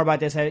talk more about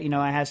this. I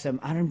have some.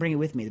 I didn't bring it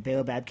with me, the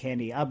baobab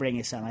candy. I'll bring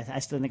you some. I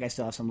still think I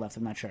still have some left.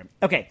 I'm not sure.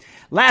 Okay,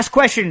 last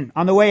question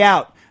on the way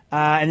out.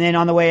 And then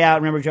on the way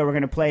out, remember, Joe, we're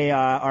going to play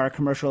our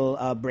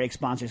commercial break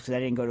sponsors because I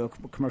didn't go to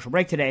a commercial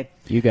break today.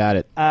 You got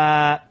it.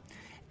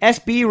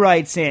 SB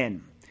writes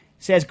in,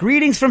 says,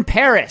 greetings from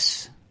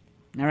Paris.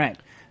 All right.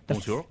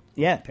 Bonjour.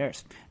 Yeah,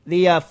 Paris.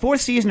 The fourth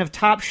season of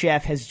Top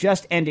Chef has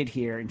just ended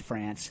here in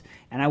France,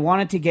 and I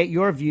wanted to get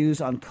your views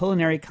on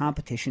culinary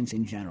competitions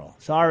in general.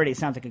 So already it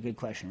sounds like a good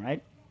question,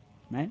 right?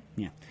 Right?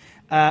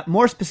 Yeah.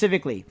 More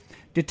specifically,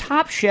 do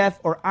Top Chef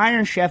or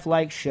Iron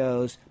Chef-like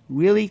shows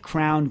really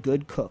crown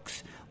good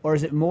cooks? Or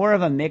is it more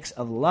of a mix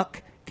of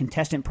luck,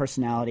 contestant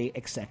personality,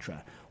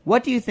 etc.?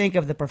 What do you think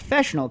of the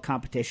professional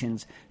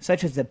competitions,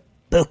 such as the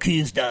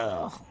Bocuse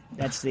d'Or?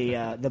 That's the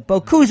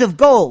Bocuse of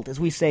Gold,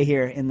 as we say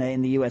here in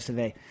the U.S. of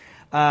A.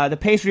 The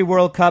Pastry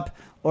World Cup,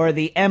 or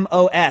the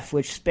MOF,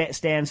 which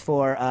stands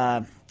for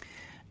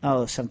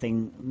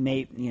something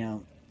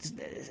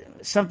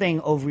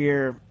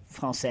ouvrier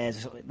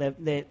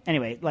française.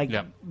 Anyway,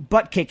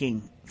 butt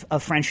kicking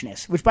of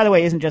Frenchness, which, by the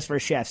way, isn't just for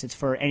chefs. It's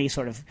for any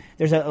sort of –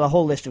 there's a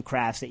whole list of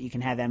crafts that you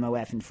can have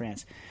MOF in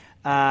France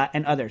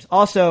and others.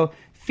 Also,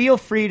 feel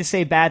free to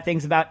say bad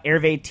things about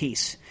Hervé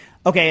Tisse.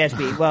 Okay,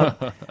 SB.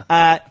 Well,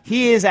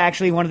 he is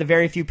actually one of the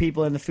very few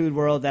people in the food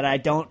world that I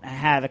don't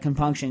have a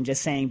compunction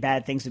just saying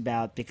bad things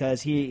about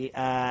because he,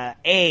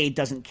 A,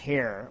 doesn't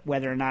care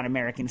whether or not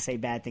Americans say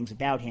bad things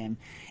about him,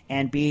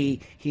 and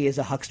B, he is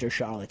a huckster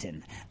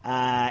charlatan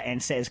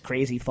and says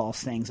crazy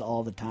false things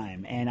all the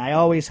time. And I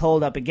always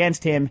hold up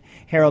against him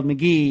Harold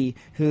McGee,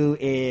 who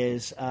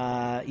is,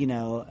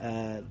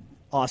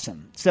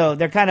 awesome. So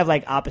they're kind of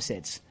like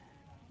opposites.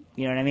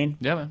 You know what I mean?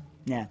 Yeah, man.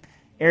 Yeah.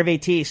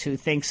 Hervé Tisse, who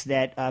thinks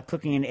that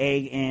cooking an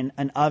egg in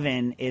an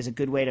oven is a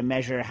good way to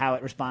measure how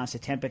it responds to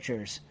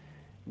temperatures,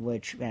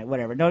 which,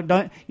 whatever.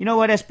 Don't you know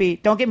what,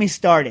 SB? Don't get me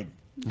started.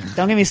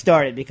 Don't get me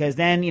started, because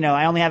then,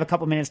 I only have a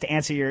couple minutes to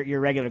answer your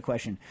regular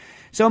question.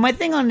 So my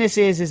thing on this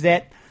is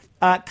that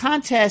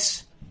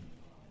contests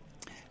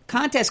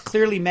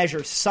clearly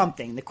measure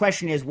something. The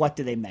question is, what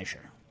do they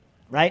measure,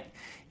 right?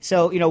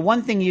 So,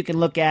 one thing you can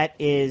look at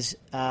is,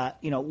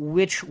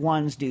 which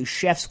ones do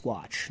chefs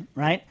watch,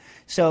 right?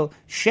 So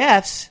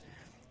chefs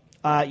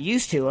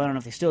used to, I don't know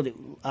if they still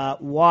do,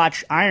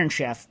 watch Iron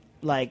Chef.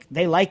 Like,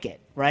 they like it,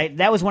 right?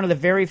 That was one of the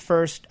very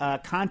first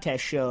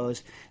contest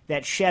shows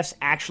that chefs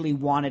actually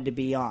wanted to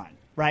be on,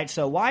 right?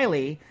 So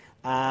Wiley,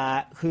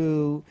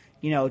 who...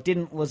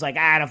 was like,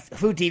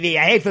 food TV,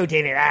 I hate food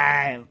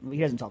TV. He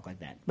doesn't talk like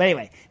that. But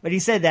anyway, he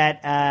said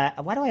that,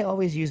 why do I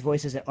always use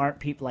voices that aren't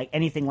people like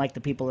anything like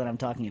the people that I'm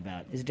talking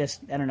about? Is it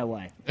just, I don't know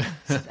why.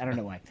 I don't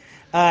know why.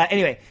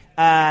 Anyway,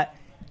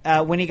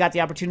 when he got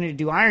the opportunity to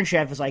do Iron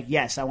Chef, was like,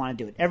 yes, I want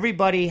to do it.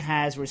 Everybody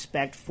has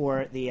respect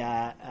for the,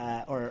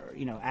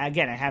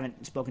 again, I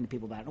haven't spoken to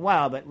people about it in a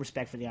while, but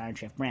respect for the Iron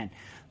Chef brand.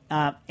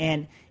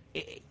 And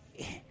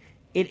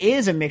it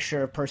is a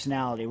mixture of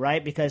personality,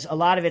 right? Because a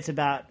lot of it's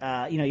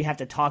about, you have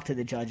to talk to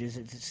the judges.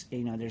 It's,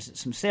 there's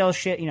some sales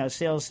shit,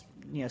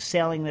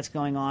 selling that's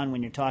going on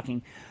when you're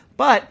talking.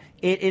 But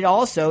it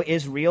also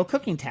is real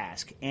cooking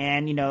task.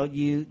 And,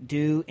 you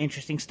do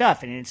interesting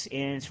stuff, and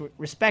it's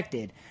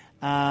respected.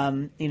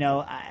 A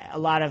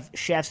lot of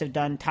chefs have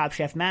done Top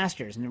Chef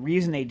Masters, and the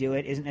reason they do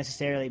it isn't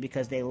necessarily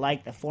because they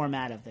like the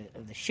format of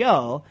the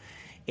show.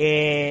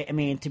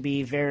 To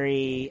be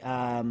very,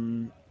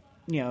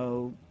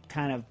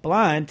 kind of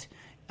blunt,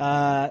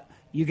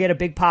 you get a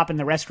big pop in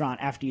the restaurant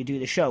after you do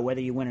the show, whether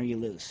you win or you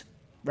lose,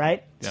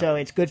 right? Yeah. So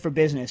it's good for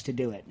business to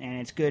do it, and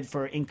it's good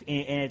for, and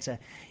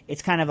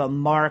it's kind of a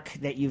mark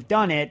that you've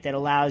done it that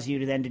allows you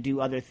to then to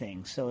do other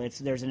things. So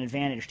there's an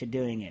advantage to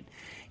doing it,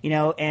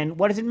 And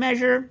what does it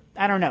measure?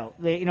 I don't know.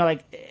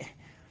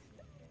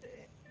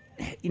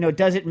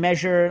 Does it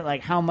measure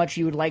like how much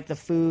you would like the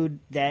food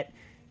that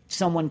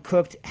someone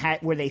cooked?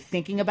 Were they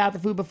thinking about the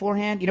food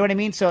beforehand? You know what I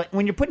mean? So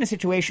when you're put in a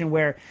situation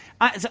where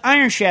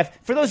Iron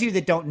Chef, for those of you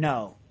that don't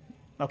know,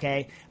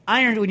 okay,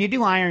 when you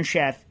do Iron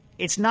Chef,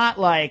 it's not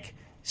like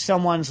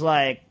someone's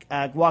like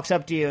walks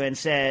up to you and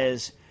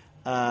says,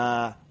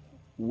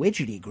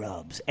 widgety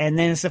grubs, and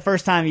then it's the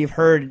first time you've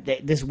heard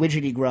this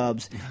widgety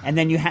grubs, and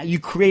then you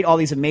create all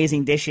these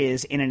amazing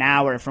dishes in an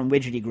hour from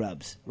widgety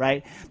grubs,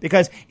 right?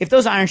 Because if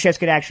those Iron Chefs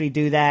could actually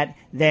do that,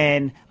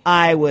 then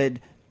I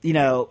would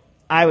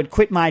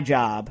quit my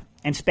job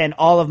and spend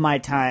all of my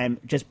time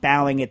just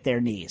bowing at their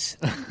knees.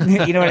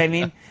 You know what I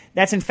mean?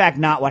 That's in fact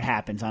not what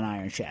happens on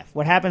Iron Chef.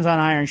 What happens on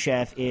Iron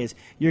Chef is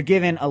you're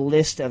given a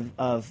list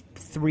of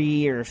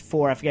 3 or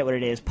 4, I forget what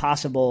it is,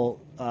 possible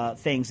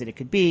things that it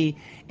could be,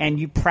 and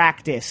you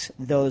practice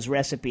those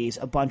recipes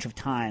a bunch of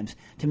times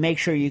to make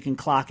sure you can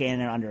clock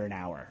in under an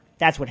hour.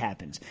 That's what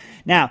happens.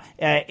 Now,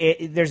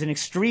 there's an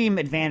extreme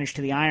advantage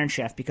to the Iron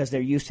Chef because they're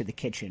used to the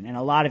kitchen, and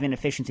a lot of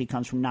inefficiency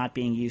comes from not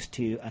being used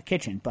to a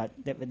kitchen, but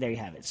there you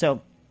have it.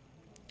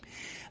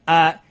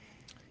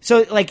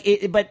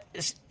 But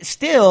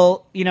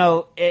still,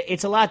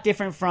 it's a lot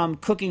different from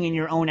cooking in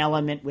your own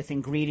element with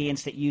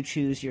ingredients that you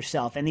choose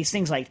yourself. And these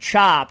things like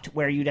Chopped,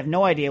 where you'd have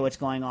no idea what's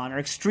going on, are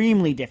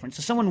extremely different.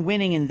 So someone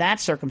winning in that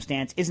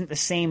circumstance isn't the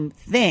same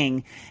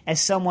thing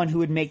as someone who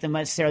would make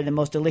necessarily the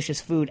most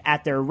delicious food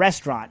at their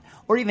restaurant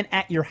or even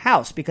at your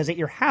house, because at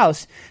your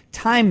house,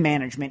 time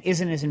management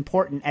isn't as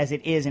important as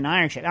it is in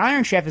Iron Chef.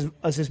 Iron Chef is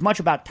as much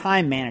about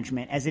time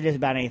management as it is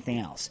about anything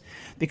else.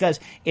 Because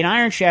in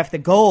Iron Chef, the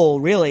goal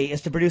really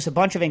is to produce a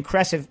bunch of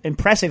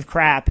impressive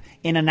crap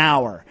in an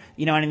hour.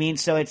 You know what I mean?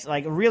 So it's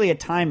like really a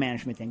time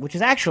management thing, which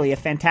is actually a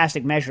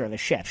fantastic measure of a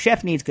chef.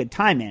 Chef needs good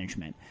time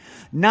management.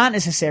 Not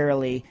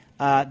necessarily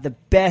the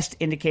best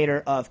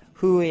indicator of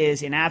who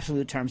is, in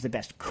absolute terms, the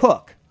best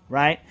cook,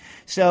 right?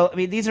 So, I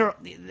mean,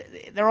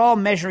 they're all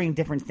measuring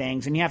different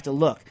things, and you have to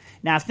look.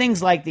 Now,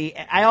 things like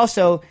I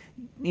also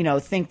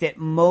think that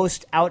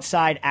most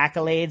outside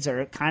accolades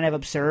are kind of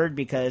absurd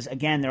because,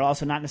 again, they're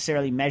also not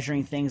necessarily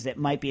measuring things that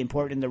might be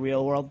important in the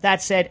real world.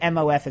 That said,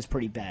 MOF is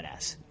pretty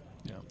badass.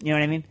 Yeah. You know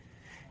what I mean?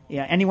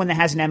 Yeah, anyone that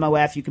has an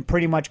MOF, you can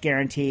pretty much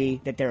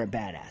guarantee that they're a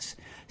badass.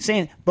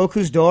 Saying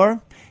Bocuse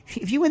d'Or,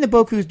 if you win the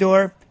Bocuse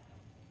d'Or,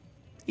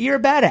 you're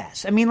a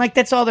badass. I mean, like,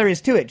 that's all there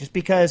is to it, just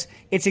because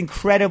it's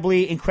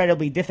incredibly,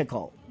 incredibly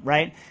difficult,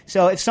 right?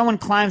 So if someone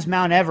climbs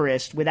Mount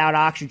Everest without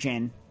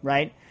oxygen,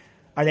 right,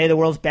 are they the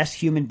world's best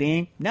human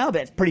being? No,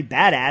 but it's pretty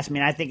badass. I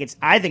mean, I think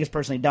it's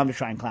personally dumb to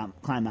try and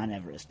climb Mount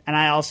Everest. And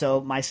I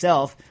also,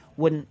 myself,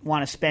 wouldn't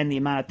want to spend the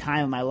amount of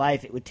time of my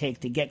life it would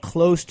take to get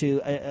close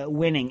to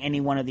winning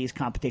any one of these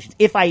competitions,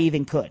 if I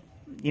even could.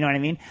 You know what I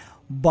mean?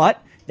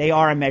 But they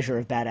are a measure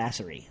of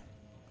badassery.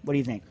 What do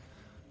you think?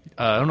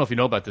 I don't know if you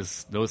know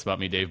this about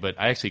me, Dave, but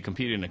I actually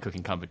competed in a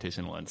cooking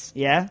competition once.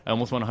 Yeah? I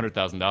almost won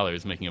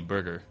 $100,000 making a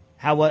burger.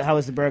 How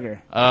was the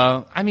burger?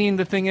 I mean,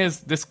 the thing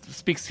is, this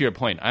speaks to your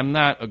point. I'm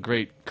not a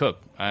great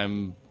cook.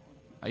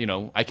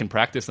 I can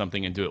practice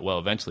something and do it well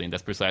eventually, and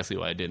that's precisely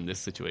what I did in this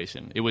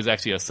situation. It was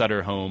actually a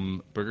Sutter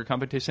Home burger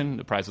competition.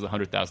 The prize was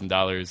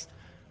 $100,000.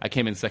 I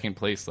came in second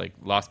place,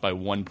 lost by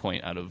 1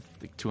 point out of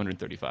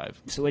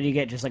 235. So what did you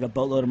get, just like a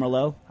boatload of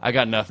Merlot? I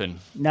got nothing.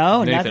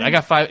 No, nothing? I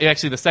got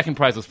actually, the second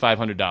prize was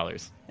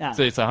 $500. Ah.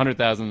 So it's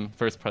 $100,000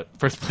 first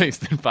place,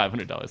 then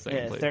 $500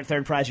 second place.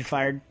 Third prize, you're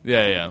fired?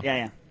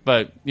 Yeah.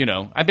 But,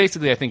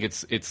 I think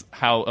it's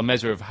a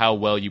measure of how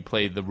well you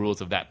play the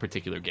rules of that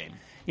particular game.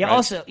 Yeah, right?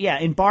 Also,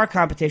 in bar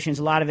competitions,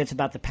 a lot of it's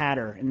about the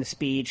patter and the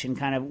speech and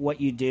kind of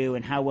what you do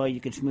and how well you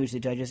can smooth the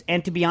judges.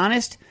 And to be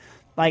honest,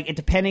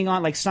 depending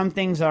on, some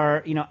things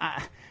are,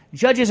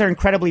 judges are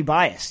incredibly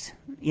biased,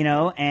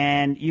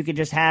 and you could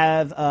just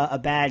have a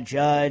bad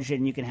judge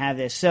and you can have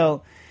this.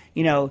 So,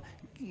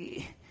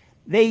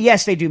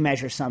 they do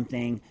measure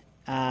something,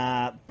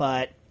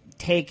 but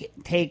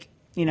take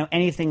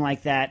anything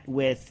like that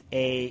with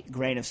a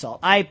grain of salt.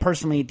 I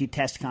personally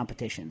detest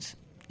competitions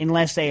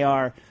unless they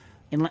are,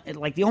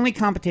 the only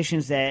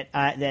competitions that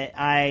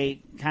I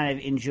kind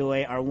of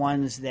enjoy are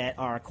ones that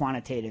are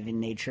quantitative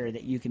in nature,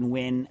 that you can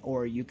win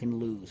or you can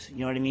lose. You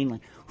know what I mean? Like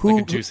a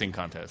juicing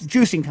contest.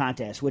 Juicing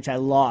contest, which I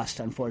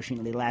lost,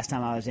 unfortunately, last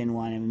time I was in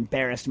one, and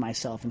embarrassed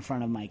myself in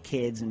front of my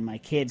kids, and my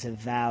kids have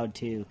vowed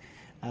to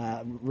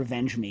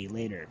revenge me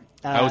later.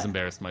 I was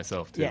embarrassed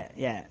myself too.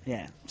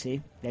 Yeah.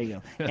 See, there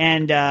you go.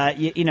 And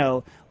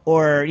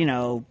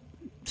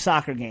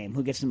soccer game,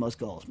 who gets the most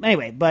goals?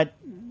 Anyway, but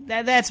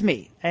that's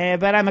me.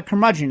 But I'm a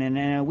curmudgeon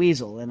and a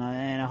weasel and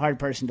a hard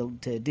person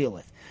to deal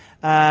with.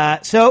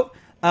 So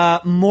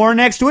more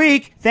next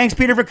week. Thanks,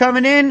 Peter, for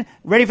coming in.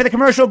 Ready for the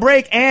commercial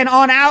break and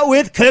on out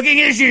with Cooking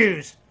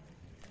Issues.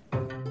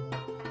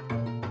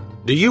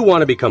 Do you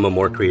want to become a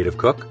more creative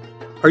cook?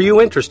 Are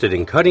you interested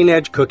in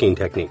cutting-edge cooking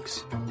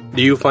techniques?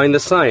 Do you find the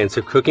science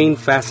of cooking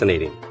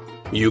fascinating?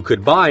 You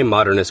could buy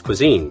Modernist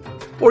Cuisine,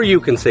 or you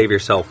can save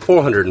yourself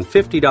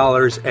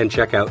 $450 and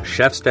check out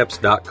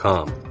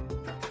chefsteps.com.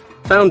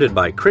 Founded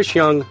by Chris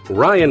Young,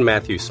 Ryan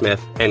Matthew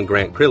Smith, and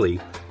Grant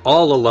Crilly,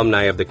 all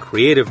alumni of the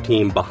creative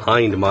team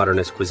behind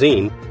Modernist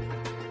Cuisine,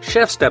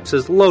 Chef Steps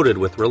is loaded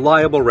with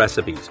reliable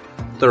recipes,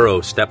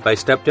 thorough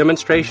step-by-step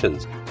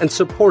demonstrations, and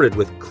supported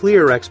with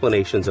clear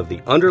explanations of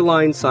the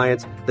underlying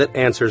science that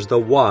answers the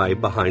why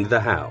behind the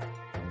how.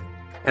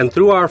 And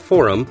through our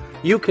forum,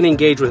 you can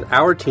engage with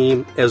our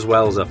team as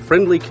well as a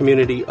friendly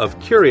community of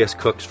curious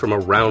cooks from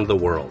around the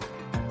world.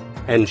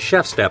 And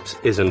Chef Steps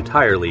is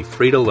entirely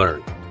free to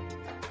learn.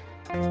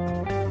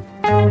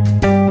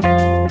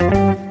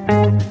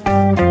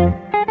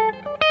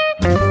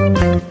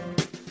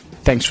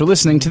 Thanks for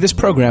listening to this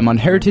program on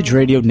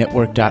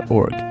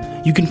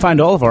heritageradionetwork.org. You can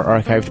find all of our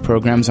archived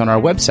programs on our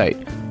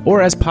website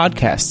or as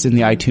podcasts in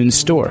the iTunes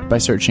Store by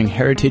searching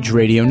Heritage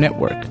Radio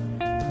Network.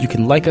 You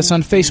can like us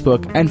on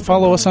Facebook and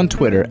follow us on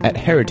Twitter at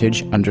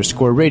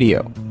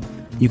heritage_radio.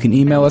 You can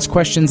email us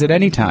questions at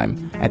any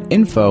time at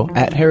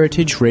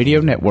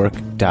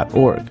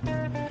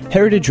info@heritageradionetwork.org.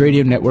 Heritage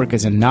Radio Network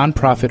is a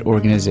non-profit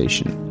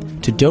organization.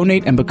 To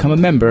donate and become a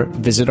member,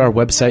 visit our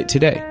website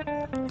today.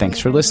 Thanks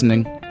for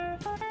listening.